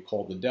crying, you get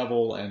called the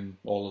devil, and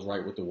all is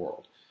right with the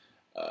world.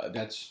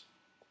 That's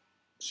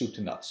soup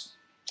to nuts.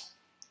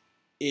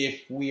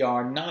 If we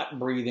are not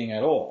breathing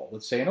at all,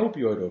 let's say an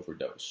opioid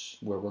overdose,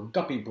 where we're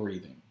guppy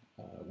breathing,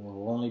 where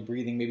we're only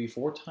breathing maybe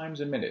 4 times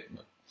a minute,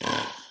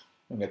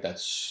 we get that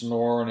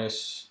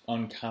snoriness,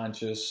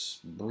 unconscious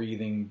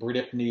breathing,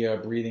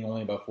 bradypnea, breathing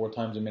only about 4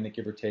 times a minute,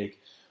 give or take.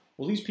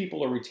 Well, these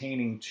people are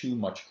retaining too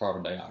much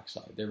carbon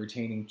dioxide. They're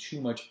retaining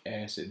too much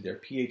acid. Their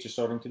pH is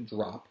starting to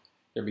drop.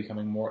 They're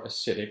becoming more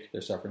acidic.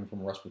 They're suffering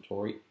from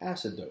respiratory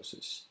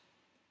acidosis.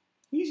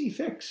 Easy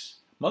fix.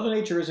 Mother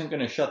Nature isn't going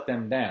to shut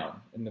them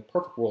down. In the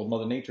perfect world,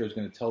 Mother Nature is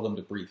going to tell them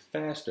to breathe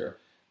faster,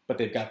 but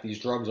they've got these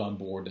drugs on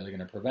board that are going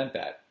to prevent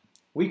that.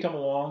 We come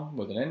along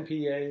with an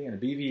NPA and a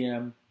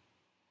BVM.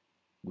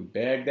 We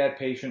bag that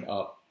patient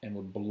up, and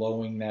we're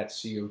blowing that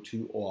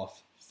CO2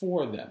 off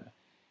for them.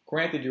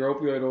 Granted, your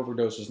opioid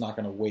overdose is not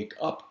going to wake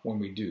up when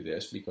we do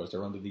this because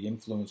they're under the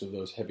influence of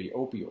those heavy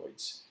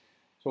opioids.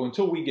 So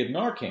until we give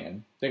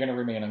Narcan, they're going to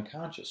remain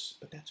unconscious.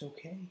 But that's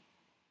okay.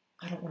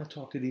 I don't want to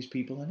talk to these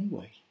people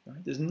anyway.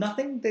 Right? There's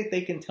nothing that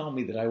they can tell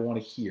me that I want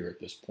to hear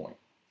at this point.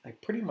 I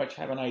pretty much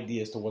have an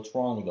idea as to what's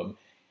wrong with them.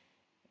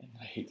 And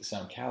I hate to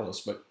sound callous,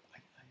 but I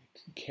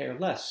could care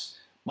less.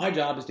 My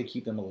job is to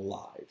keep them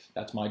alive.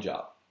 That's my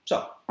job.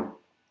 So,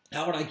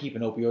 how would I keep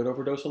an opioid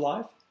overdose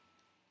alive?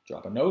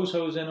 Drop a nose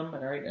hose in them, all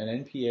right,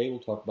 an NPA, we'll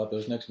talk about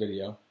those next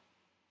video,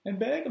 and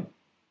bag them.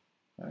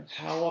 All right,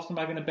 how often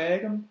am I going to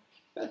bag them?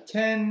 About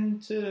 10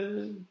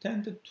 to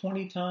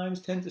 20 times,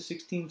 10 to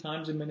 16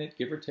 times a minute,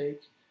 give or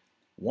take.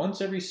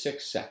 Once every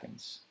 6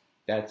 seconds.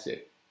 That's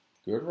it.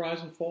 Good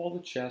rise and fall of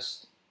the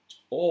chest. It's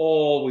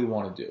all we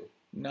want to do.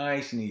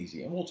 Nice and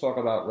easy. And we'll talk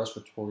about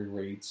respiratory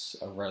rates,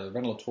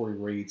 ventilatory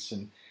rates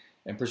and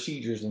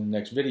procedures in the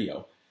next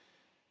video.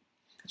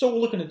 So what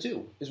we're looking to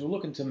do is we're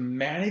looking to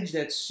manage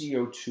that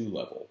CO2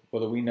 level,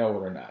 whether we know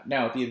it or not.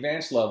 Now, at the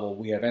advanced level,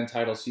 we have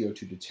end-tidal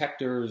CO2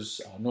 detectors,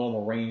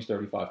 normal range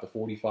 35 to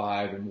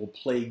 45, and we'll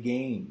play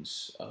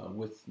games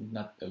with,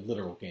 not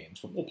literal games,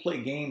 but we'll play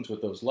games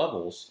with those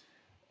levels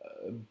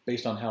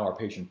based on how our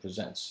patient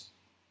presents.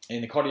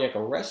 In the cardiac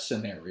arrest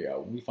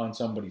scenario, when we find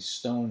somebody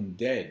stone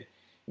dead,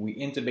 we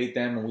intubate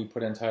them and we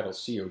put end-tidal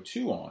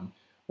CO2 on,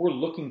 we're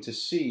looking to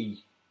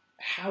see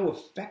how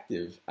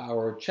effective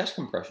our chest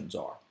compressions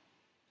are.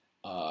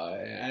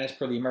 As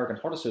per the American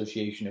Heart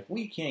Association, if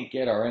we can't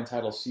get our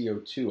end-tidal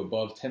CO2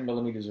 above 10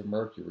 millimeters of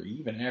mercury,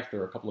 even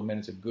after a couple of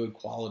minutes of good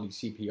quality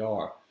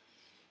CPR,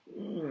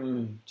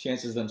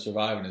 chances of them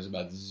surviving is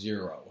about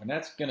 0. And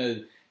that's going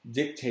to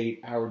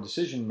dictate our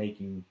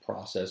decision-making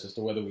process as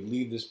to whether we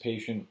leave this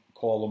patient,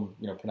 call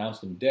them, pronounce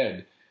them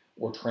dead,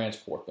 or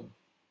transport them.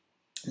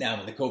 Now,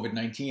 in the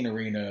COVID-19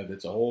 arena,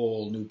 that's a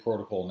whole new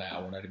protocol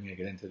now. We're not even going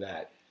to get into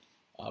that.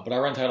 But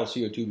our end-tidal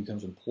CO2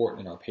 becomes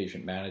important in our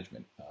patient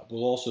management.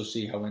 We'll also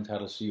see how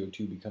end-tidal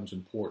CO2 becomes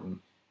important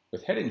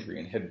with head injury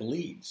and head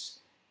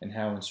bleeds, and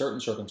how in certain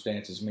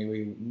circumstances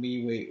we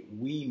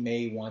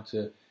may want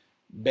to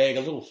bag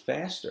a little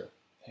faster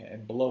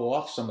and blow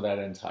off some of that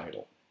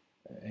end-tidal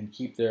and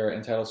keep their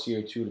end-tidal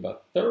CO2 at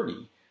about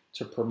 30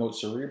 to promote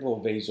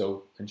cerebral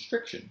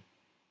vasoconstriction,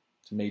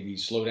 to maybe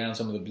slow down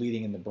some of the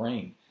bleeding in the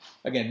brain.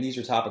 Again, these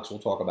are topics we'll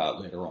talk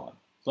about later on.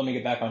 Let me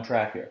get back on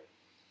track here.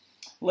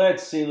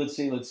 Let's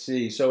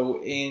see.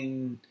 So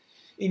in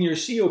your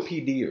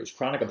COPDers,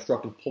 chronic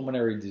obstructive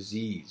pulmonary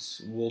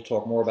disease, we'll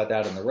talk more about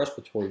that in the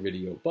respiratory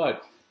video,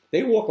 but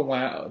they walk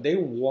around.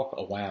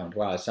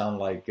 Wow, I sound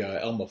like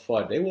Elmer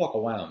Fudd. They walk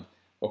around.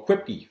 Or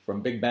Kripke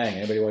from Big Bang.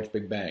 Anybody watch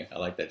Big Bang? I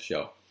like that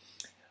show.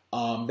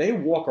 They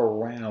walk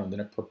around in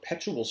a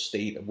perpetual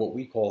state of what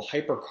we call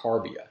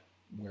hypercarbia,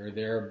 where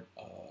their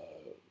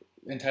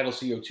end-tidal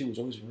CO2 is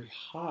always very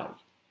high.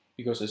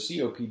 Because the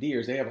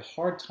COPDers, they have a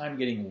hard time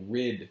getting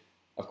rid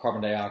of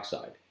carbon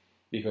dioxide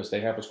because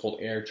they have what's called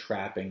air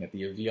trapping at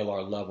the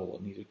alveolar level,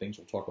 and these are things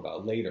we'll talk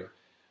about later.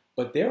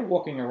 but they're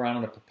walking around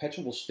in a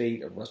perpetual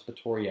state of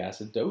respiratory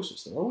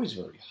acidosis. They're always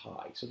very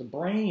high. So the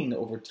brain,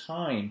 over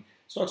time,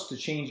 starts to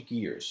change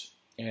gears,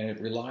 and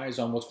it relies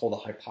on what's called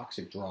a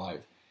hypoxic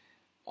drive.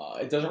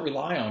 It doesn't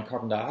rely on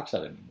carbon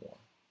dioxide anymore.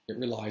 It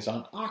relies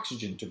on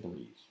oxygen to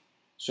breathe.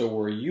 So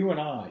where you and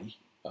I,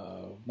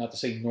 not to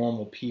say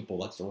normal people,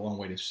 that's the wrong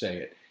way to say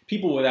it,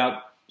 people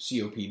without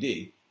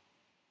COPD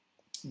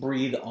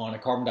breathe on a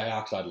carbon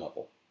dioxide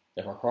level.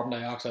 If our carbon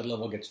dioxide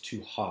level gets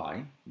too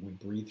high, we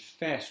breathe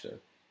faster.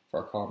 If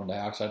our carbon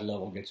dioxide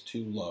level gets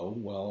too low,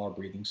 well, our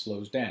breathing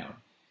slows down.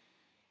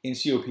 In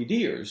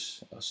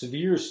COPDers,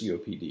 severe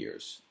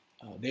COPDers,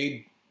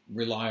 they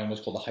rely on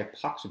what's called a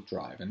hypoxic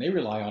drive, and they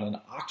rely on an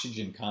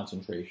oxygen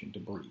concentration to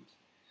breathe.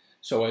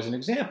 So as an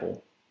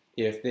example,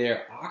 if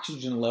their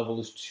oxygen level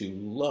is too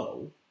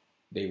low,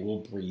 they will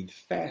breathe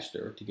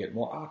faster to get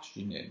more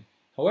oxygen in.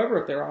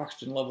 However, if their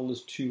oxygen level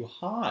is too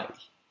high,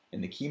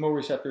 and the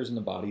chemoreceptors in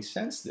the body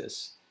sense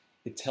this,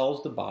 it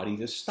tells the body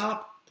to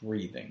stop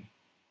breathing,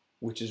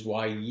 which is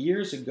why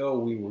years ago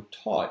we were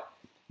taught,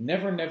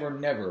 never, never,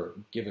 never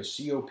give a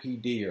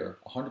COPDer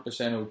 100%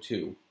 O2,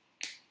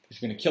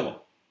 because you're going to kill them.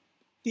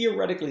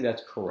 Theoretically,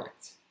 that's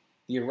correct.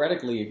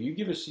 Theoretically, if you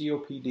give a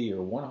COPDer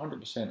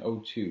 100%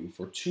 O2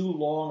 for too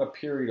long a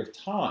period of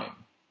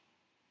time,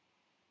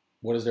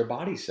 what does their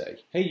body say?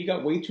 Hey, you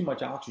got way too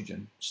much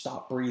oxygen,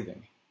 stop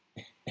breathing,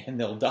 and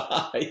they'll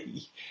die.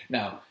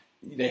 Now,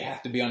 they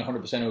have to be on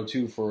 100%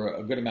 O2 for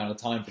a good amount of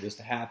time for this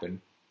to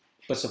happen,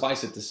 but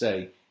suffice it to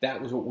say,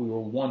 that was what we were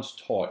once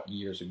taught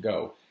years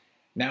ago.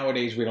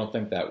 Nowadays, we don't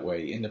think that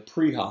way. In the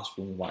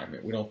pre-hospital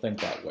environment, we don't think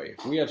that way.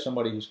 If we have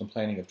somebody who's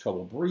complaining of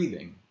trouble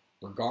breathing,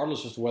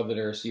 regardless as to whether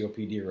they're a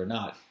COPD or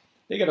not,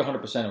 they get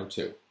 100%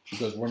 O2,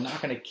 because we're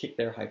not going to kick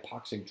their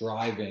hypoxic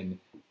drive in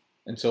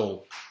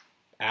until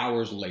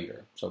hours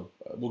later. So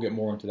we'll get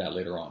more into that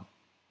later on.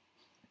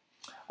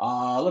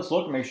 Let's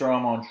look and make sure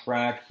I'm on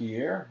track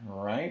here.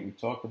 All right, we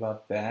talked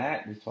about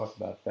that. We talked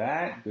about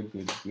that. Good,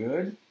 good,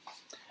 good.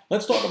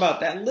 Let's talk about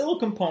that little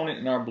component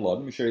in our blood.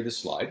 Let me show you this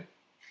slide.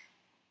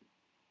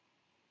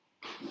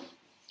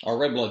 Our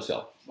red blood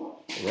cell.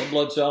 The red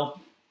blood cell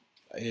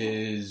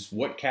is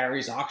what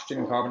carries oxygen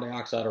and carbon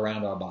dioxide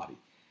around our body.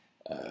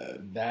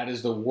 That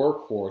is the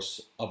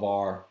workhorse of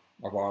our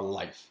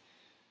life.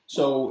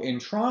 So in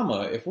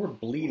trauma, if we're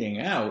bleeding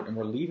out and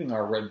we're leaving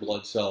our red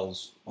blood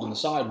cells on the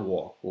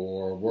sidewalk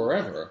or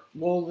wherever,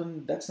 well,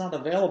 then that's not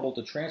available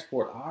to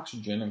transport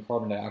oxygen and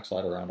carbon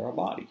dioxide around our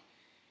body.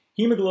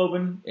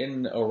 Hemoglobin,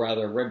 or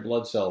rather red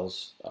blood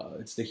cells,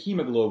 it's the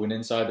hemoglobin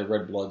inside the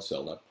red blood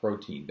cell, that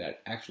protein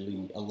that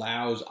actually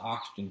allows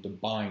oxygen to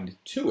bind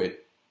to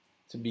it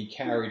to be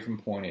carried from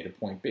point A to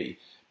point B.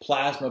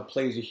 Plasma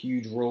plays a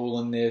huge role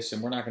in this,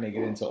 and we're not going to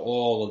get into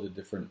all of the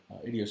different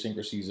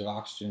idiosyncrasies of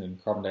oxygen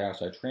and carbon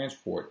dioxide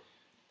transport.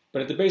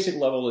 But at the basic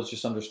level, let's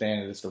just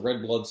understand that it's the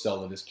red blood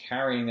cell that is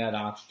carrying that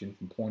oxygen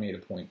from point A to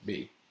point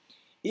B.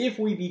 If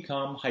we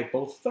become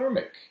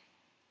hypothermic,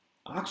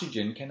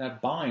 oxygen cannot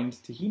bind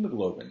to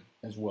hemoglobin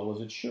as well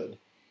as it should.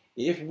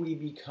 If we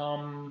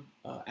become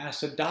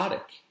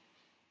acidotic,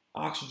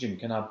 oxygen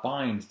cannot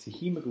bind to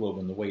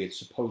hemoglobin the way it's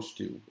supposed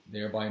to,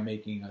 thereby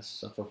making us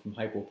suffer from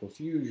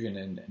hypoperfusion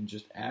and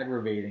just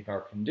aggravating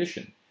our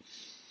condition.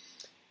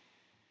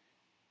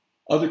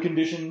 Other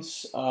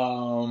conditions,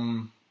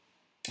 hypoxia,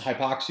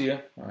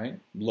 right?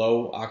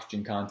 Low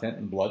oxygen content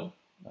in blood,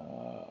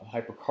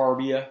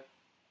 hypercarbia,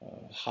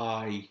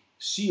 high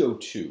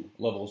CO2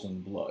 levels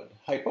in blood,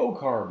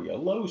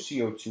 hypocarbia, low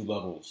CO2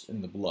 levels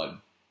in the blood.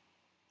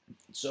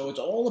 So it's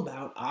all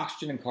about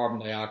oxygen and carbon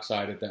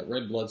dioxide at that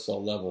red blood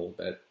cell level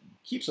that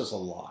keeps us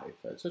alive.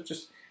 So I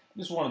just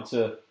wanted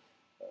to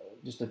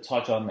just to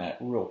touch on that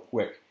real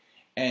quick.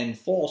 And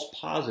false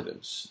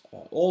positives.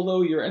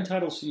 Although your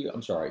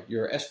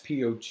your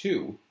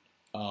SpO2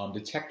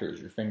 detectors,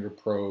 your finger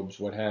probes,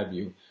 what have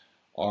you,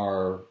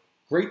 are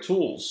great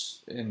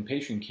tools in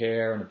patient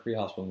care in a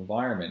pre-hospital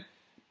environment.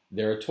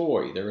 They're a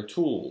toy, they're a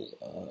tool,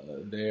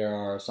 they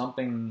are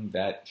something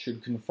that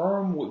should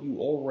confirm what you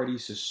already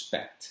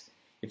suspect.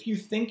 If you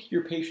think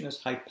your patient is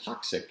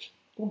hypoxic,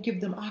 well,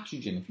 give them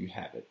oxygen if you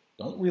have it.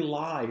 Don't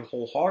rely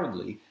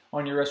wholeheartedly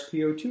on your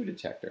SpO2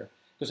 detector.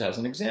 Because as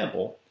an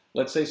example,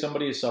 let's say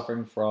somebody is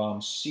suffering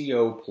from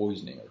CO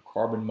poisoning or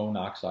carbon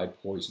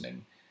monoxide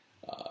poisoning.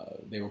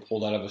 They were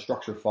pulled out of a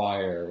structure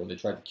fire, or they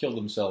tried to kill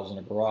themselves in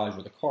a garage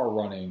with a car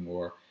running,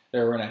 or they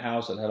were in a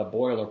house that had a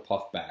boiler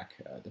puff back,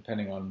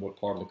 depending on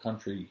what part of the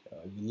country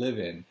you live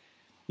in.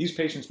 These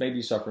patients may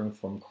be suffering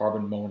from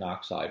carbon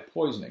monoxide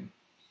poisoning.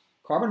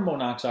 Carbon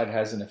monoxide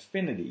has an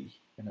affinity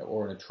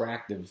or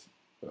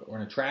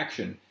an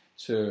attraction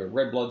to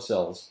red blood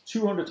cells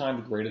 200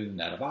 times greater than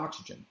that of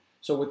oxygen.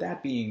 So with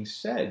that being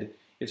said,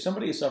 if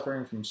somebody is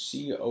suffering from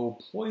CO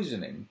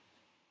poisoning,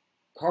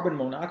 carbon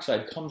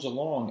monoxide comes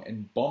along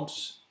and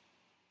bumps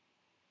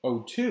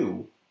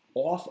O2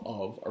 off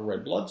of a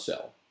red blood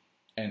cell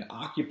and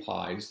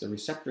occupies the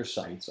receptor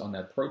sites on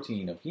that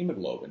protein of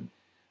hemoglobin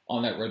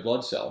on that red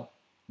blood cell,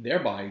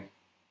 thereby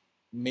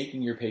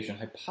making your patient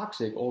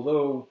hypoxic,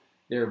 although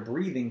they're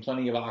breathing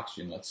plenty of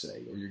oxygen, let's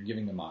say, or you're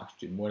giving them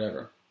oxygen,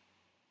 whatever,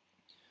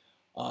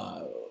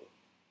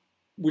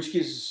 which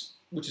is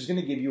going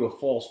to give you a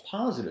false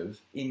positive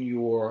in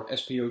your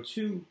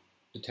SpO2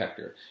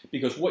 detector,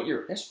 because what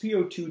your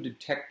SpO2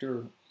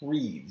 detector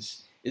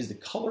reads is the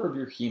color of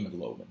your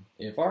hemoglobin.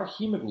 If our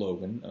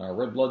hemoglobin, our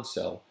red blood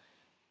cell,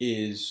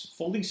 is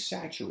fully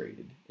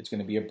saturated, it's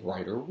going to be a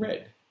brighter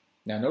red.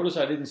 Now notice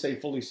I didn't say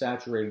fully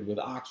saturated with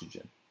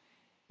oxygen.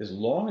 As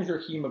long as your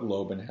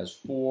hemoglobin has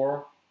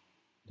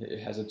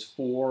its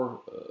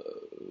four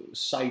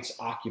sites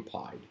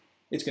occupied,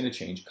 it's going to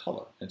change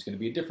color. It's going to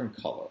be a different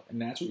color,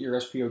 and that's what your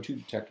SpO2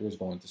 detector is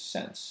going to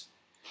sense.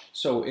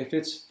 So if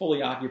it's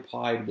fully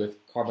occupied with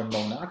carbon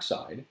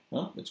monoxide,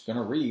 well, it's going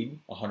to read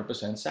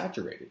 100%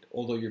 saturated,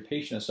 although your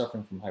patient is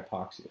suffering from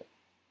hypoxia.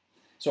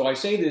 So I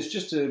say this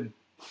just to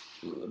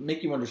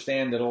make you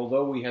understand that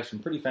although we have some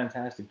pretty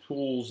fantastic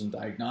tools and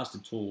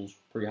diagnostic tools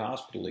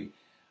pre-hospitally,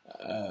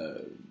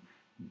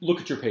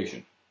 look at your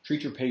patient.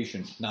 Treat your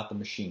patient, not the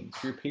machine.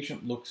 If your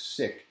patient looks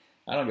sick,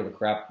 I don't give a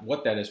crap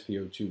what that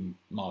SpO2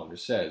 monitor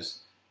says.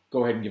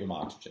 Go ahead and give them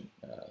oxygen.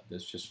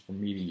 That's just from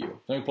me to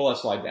you. Let me pull that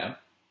slide down.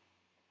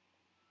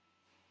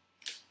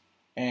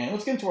 And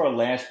let's get into our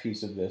last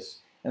piece of this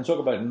and talk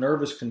about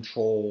nervous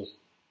control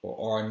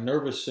or our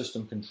nervous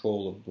system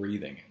control of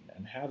breathing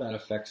and how that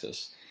affects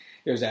us.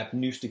 There's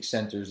apneustic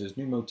centers, there's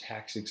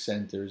pneumotaxic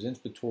centers,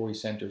 inspiratory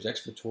centers,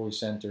 expiratory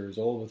centers,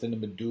 all within the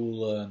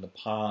medulla and the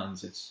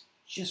pons. It's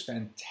just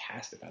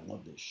fantastic. I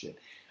love this shit.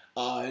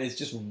 It's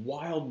just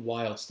wild,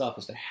 wild stuff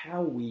as to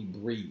how we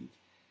breathe.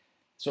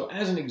 So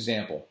as an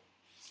example,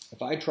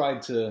 if I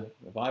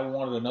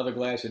wanted another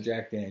glass of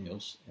Jack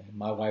Daniels, and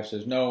my wife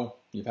says, no,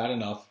 you've had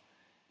enough,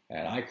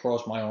 and I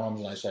cross my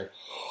arms and I say,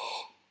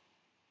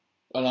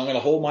 and I'm going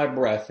to hold my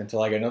breath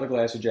until I get another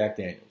glass of Jack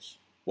Daniels.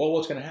 Well,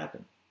 what's going to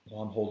happen?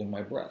 Well, I'm holding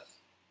my breath.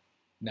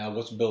 Now,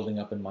 what's building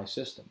up in my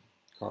system?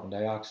 Carbon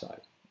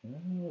dioxide.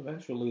 Well,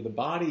 eventually, the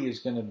body is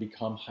going to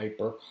become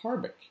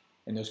hypercarbic.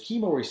 And those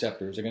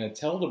chemoreceptors are going to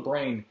tell the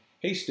brain,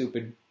 hey,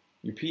 stupid,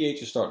 your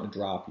pH is starting to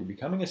drop. You're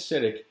becoming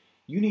acidic.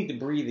 You need to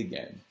breathe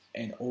again.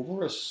 And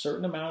over a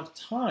certain amount of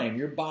time,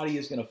 your body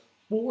is going to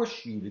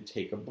force you to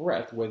take a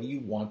breath, whether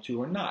you want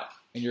to or not.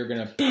 And you're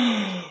going to,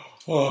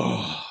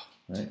 oh,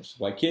 right? That's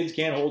why kids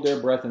can't hold their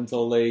breath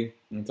until they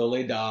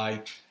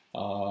die.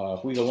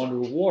 If we go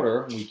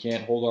underwater, we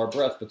can't hold our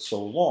breath but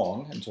so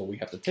long until we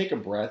have to take a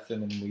breath,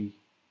 and then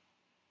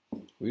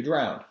we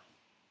drown.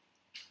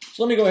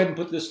 So let me go ahead and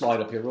put this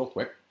slide up here real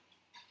quick.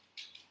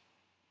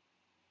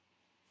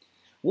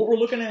 What we're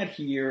looking at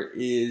here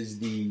is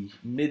the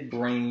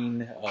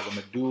midbrain, the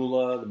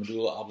medulla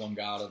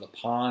oblongata, the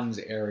pons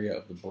area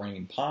of the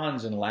brain.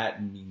 Pons in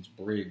Latin means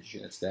bridge,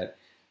 and it's that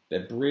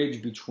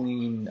bridge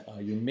between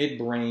your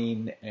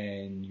midbrain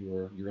and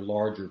your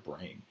larger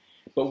brain.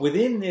 But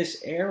within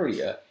this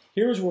area,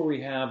 here's where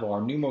we have our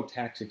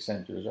pneumotaxic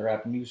centers, our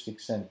apneustic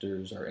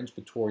centers, our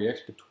inspiratory,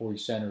 expiratory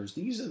centers.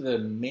 These are the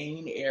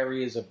main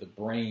areas of the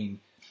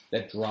brain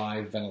that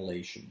drive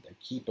ventilation, that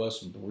keep us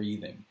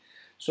breathing.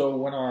 So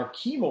when our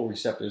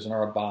chemoreceptors in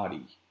our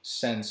body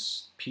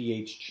sense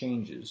pH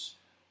changes,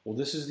 well,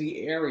 this is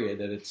the area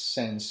that it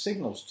sends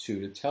signals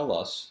to tell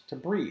us to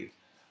breathe.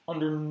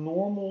 Under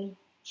normal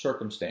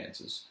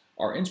circumstances,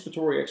 our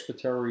inspiratory,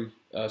 expiratory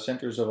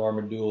centers of our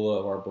medulla,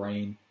 of our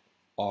brain,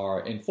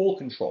 are in full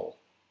control,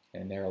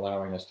 and they're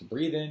allowing us to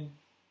breathe in,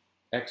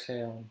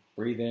 exhale,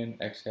 breathe in,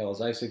 exhale.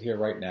 As I sit here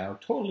right now,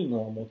 totally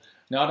normal,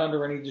 not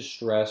under any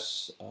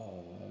distress,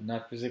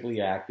 not physically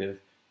active.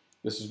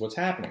 This is what's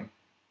happening.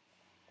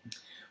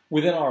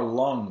 Within our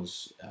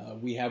lungs,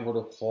 we have what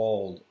are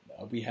called,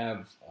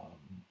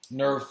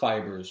 nerve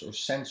fibers or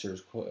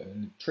sensors,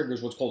 and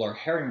triggers what's called our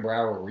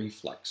Herring-Brauer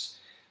reflex.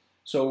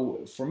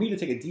 So for me to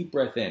take a deep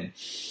breath in,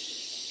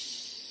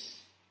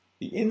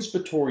 the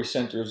inspiratory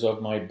centers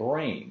of my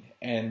brain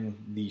and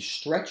the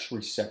stretch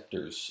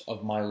receptors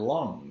of my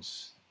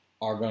lungs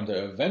are going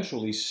to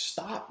eventually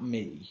stop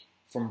me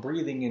from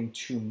breathing in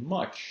too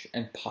much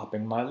and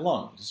popping my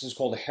lungs. This is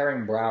called a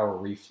Herring-Brauer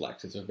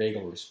reflex. It's a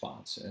vagal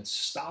response, and it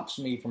stops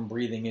me from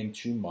breathing in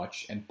too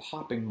much and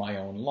popping my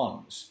own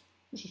lungs,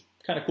 which is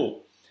kind of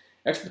cool.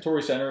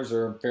 Expiratory centers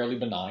are fairly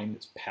benign.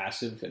 It's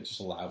passive. It just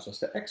allows us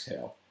to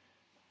exhale.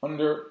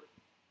 Under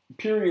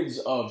periods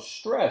of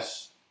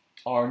stress,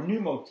 our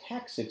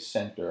pneumotaxic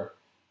center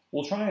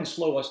will try and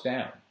slow us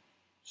down.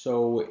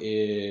 So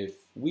if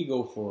we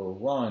go for a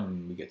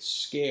run, we get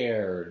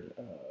scared,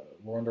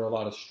 we're under a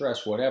lot of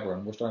stress, whatever,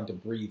 and we're starting to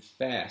breathe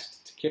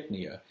fast,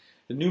 tachypnea,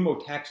 the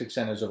pneumotaxic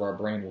centers of our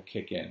brain will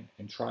kick in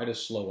and try to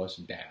slow us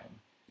down.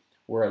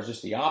 Whereas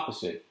just the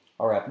opposite,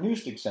 our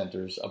apneustic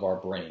centers of our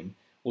brain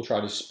will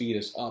try to speed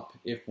us up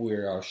if we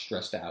are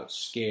stressed out,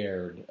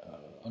 scared,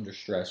 under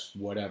stress,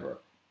 whatever.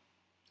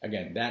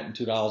 Again, that and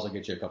 $2 will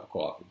get you a cup of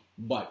coffee.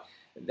 But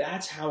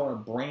that's how our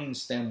brain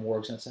stem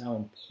works. That's how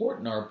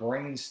important our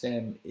brain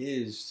stem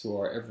is to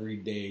our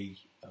everyday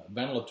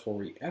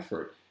ventilatory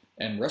effort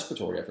and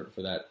respiratory effort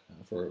for that,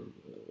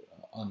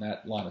 on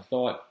that line of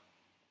thought.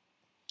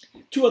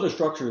 Two other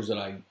structures that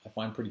I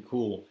find pretty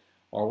cool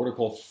are what are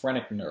called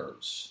phrenic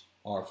nerves.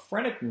 Our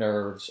phrenic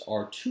nerves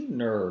are two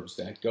nerves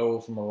that go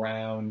from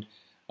around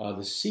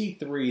the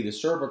C3, the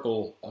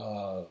cervical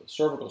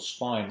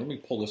spine. Let me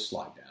pull this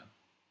slide down.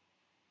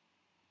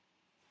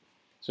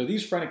 So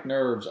these phrenic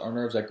nerves are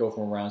nerves that go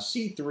from around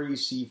C3,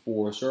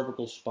 C4,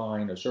 cervical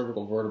spine, or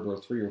cervical vertebra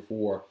 3 or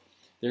 4.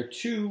 They're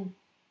two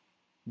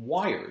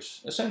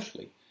wires,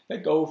 essentially,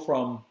 that go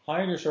from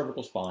high in your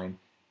cervical spine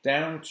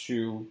down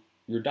to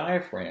your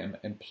diaphragm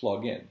and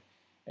plug in.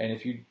 And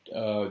if you,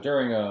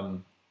 during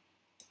an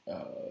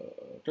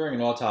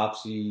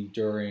autopsy,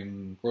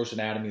 during gross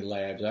anatomy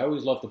labs, I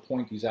always love to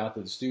point these out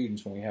to the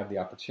students when we have the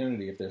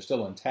opportunity, if they're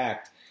still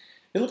intact.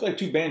 They look like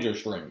two banjo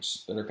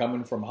strings that are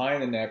coming from high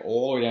in the neck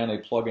all the way down. They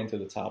plug into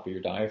the top of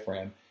your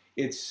diaphragm.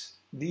 It's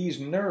these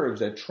nerves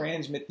that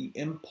transmit the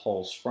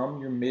impulse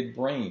from your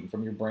midbrain,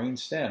 from your brain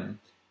stem,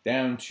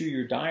 down to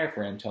your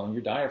diaphragm, telling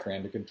your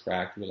diaphragm to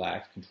contract,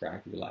 relax,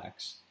 contract,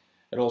 relax.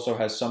 It also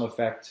has some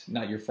effect,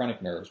 not your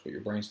phrenic nerves, but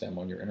your brainstem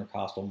on your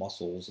intercostal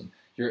muscles and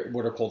your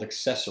what are called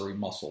accessory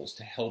muscles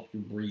to help you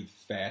breathe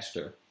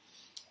faster.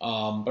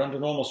 But under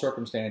normal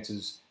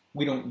circumstances,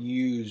 we don't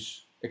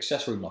use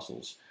accessory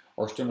muscles.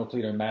 Our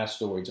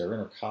sternocleidomastoids, our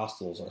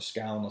intercostals, our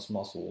scalenus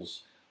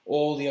muscles,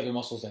 all the other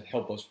muscles that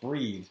help us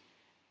breathe,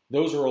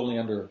 those are only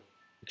under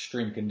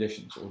extreme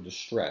conditions or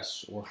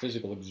distress or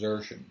physical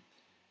exertion.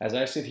 As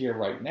I sit here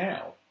right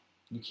now,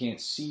 you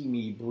can't see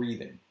me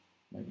breathing.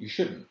 You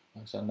shouldn't,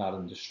 because I'm not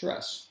in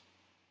distress.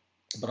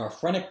 But our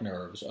phrenic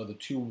nerves are the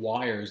two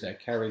wires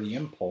that carry the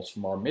impulse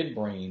from our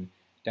midbrain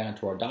down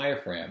to our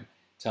diaphragm,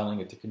 telling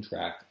it to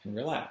contract and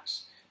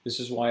relax. This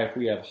is why if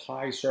we have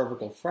high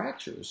cervical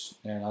fractures,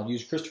 and I'll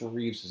use Christopher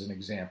Reeves as an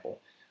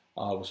example,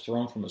 was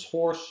thrown from his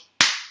horse,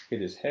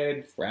 hit his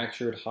head,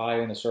 fractured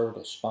high in the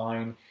cervical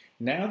spine.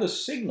 Now the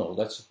signal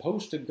that's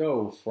supposed to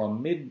go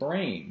from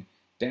midbrain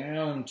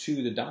down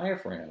to the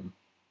diaphragm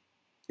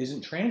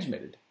isn't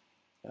transmitted.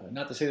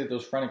 Not to say that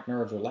those phrenic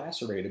nerves are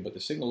lacerated, but the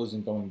signal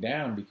isn't going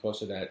down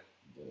because of that.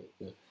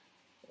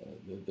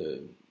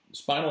 The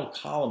spinal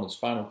column and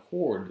spinal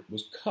cord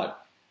was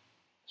cut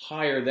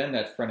higher than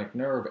that phrenic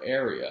nerve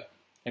area,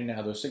 and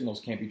now those signals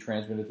can't be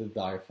transmitted to the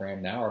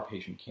diaphragm. Now our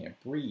patient can't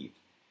breathe.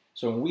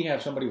 So when we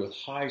have somebody with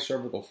high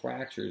cervical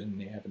fractures and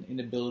they have an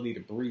inability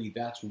to breathe,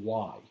 that's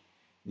why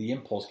the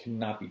impulse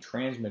cannot be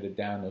transmitted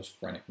down those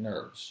phrenic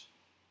nerves,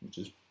 which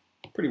is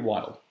pretty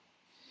wild.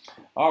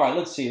 All right,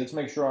 let's see. Let's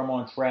make sure I'm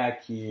on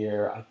track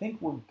here. I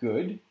think we're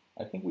good.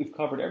 I think we've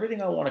covered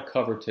everything I want to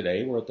cover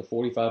today. We're at the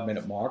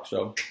 45-minute mark,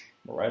 so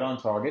we're right on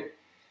target.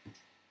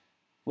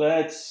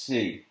 Let's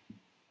see.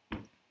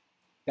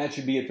 That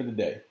should be it for the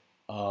day.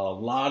 A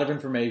lot of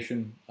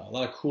information, a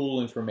lot of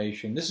cool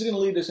information. This is going to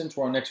lead us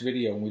into our next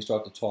video when we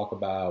start to talk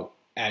about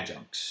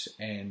adjuncts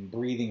and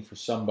breathing for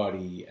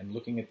somebody and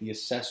looking at the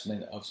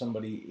assessment of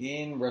somebody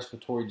in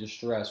respiratory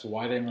distress,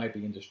 why they might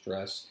be in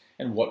distress,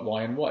 and what,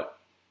 why, and what.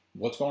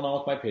 What's going on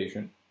with my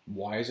patient?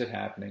 Why is it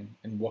happening?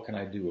 And what can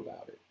I do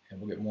about it? And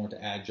we'll get more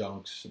into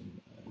adjuncts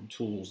and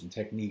tools and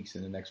techniques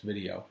in the next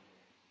video.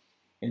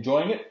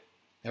 Enjoying it?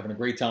 Having a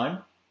great time?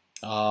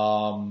 A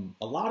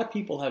lot of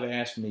people have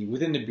asked me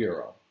within the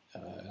Bureau,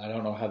 I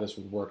don't know how this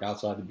would work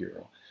outside the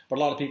Bureau, but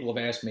a lot of people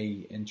have asked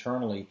me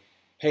internally,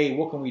 hey,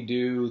 what can we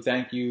do?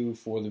 Thank you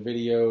for the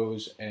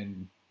videos.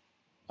 And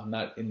I'm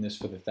not in this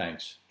for the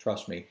thanks,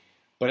 trust me.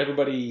 But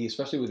everybody,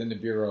 especially within the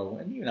Bureau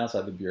and even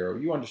outside the Bureau,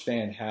 you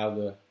understand how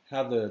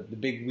the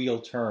big wheel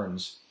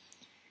turns.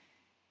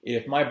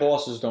 If my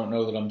bosses don't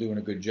know that I'm doing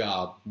a good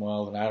job,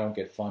 well, then I don't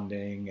get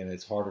funding and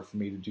it's harder for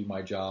me to do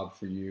my job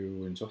for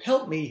you. And so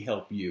help me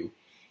help you.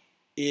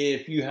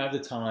 If you have the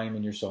time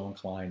and you're so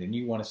inclined and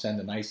you want to send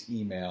a nice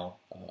email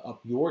up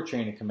your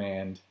chain of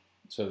command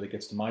so that it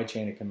gets to my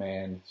chain of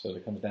command, so that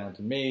it comes down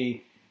to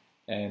me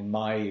and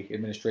my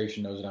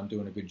administration knows that I'm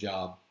doing a good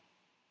job,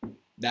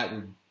 that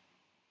would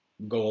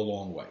go a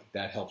long way.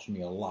 That helps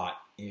me a lot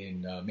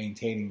in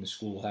maintaining the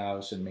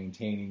schoolhouse and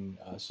maintaining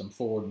some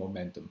forward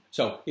momentum.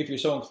 So if you're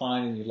so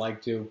inclined and you'd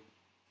like to,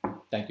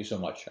 thank you so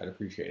much. I'd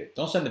appreciate it.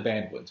 Don't send the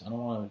bad ones. I don't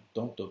want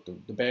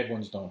to. The bad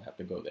ones don't have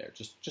to go there.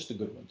 Just the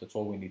good ones. That's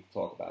all we need to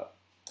talk about.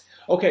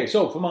 Okay,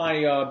 so for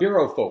my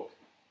Bureau folk,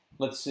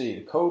 let's see.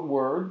 The code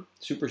word,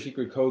 super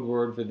secret code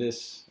word for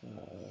this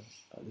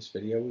this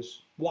video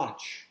is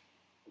watch.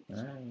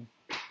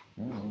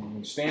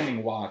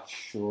 Standing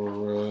watch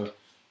or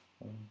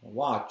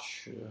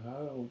watch.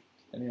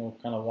 Any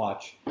kind of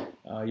watch.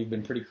 You've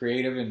been pretty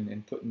creative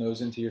in putting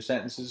those into your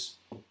sentences.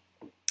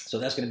 So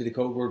that's going to be the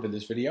code word for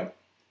this video.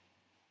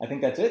 I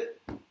think that's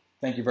it.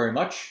 Thank you very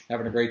much.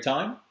 Having a great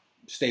time.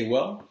 Stay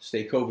well.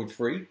 Stay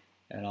COVID-free.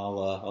 And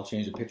I'll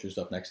change the pictures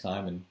up next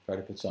time and try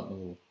to put something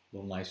a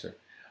little nicer.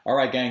 All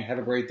right, gang. Have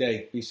a great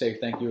day. Be safe.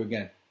 Thank you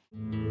again.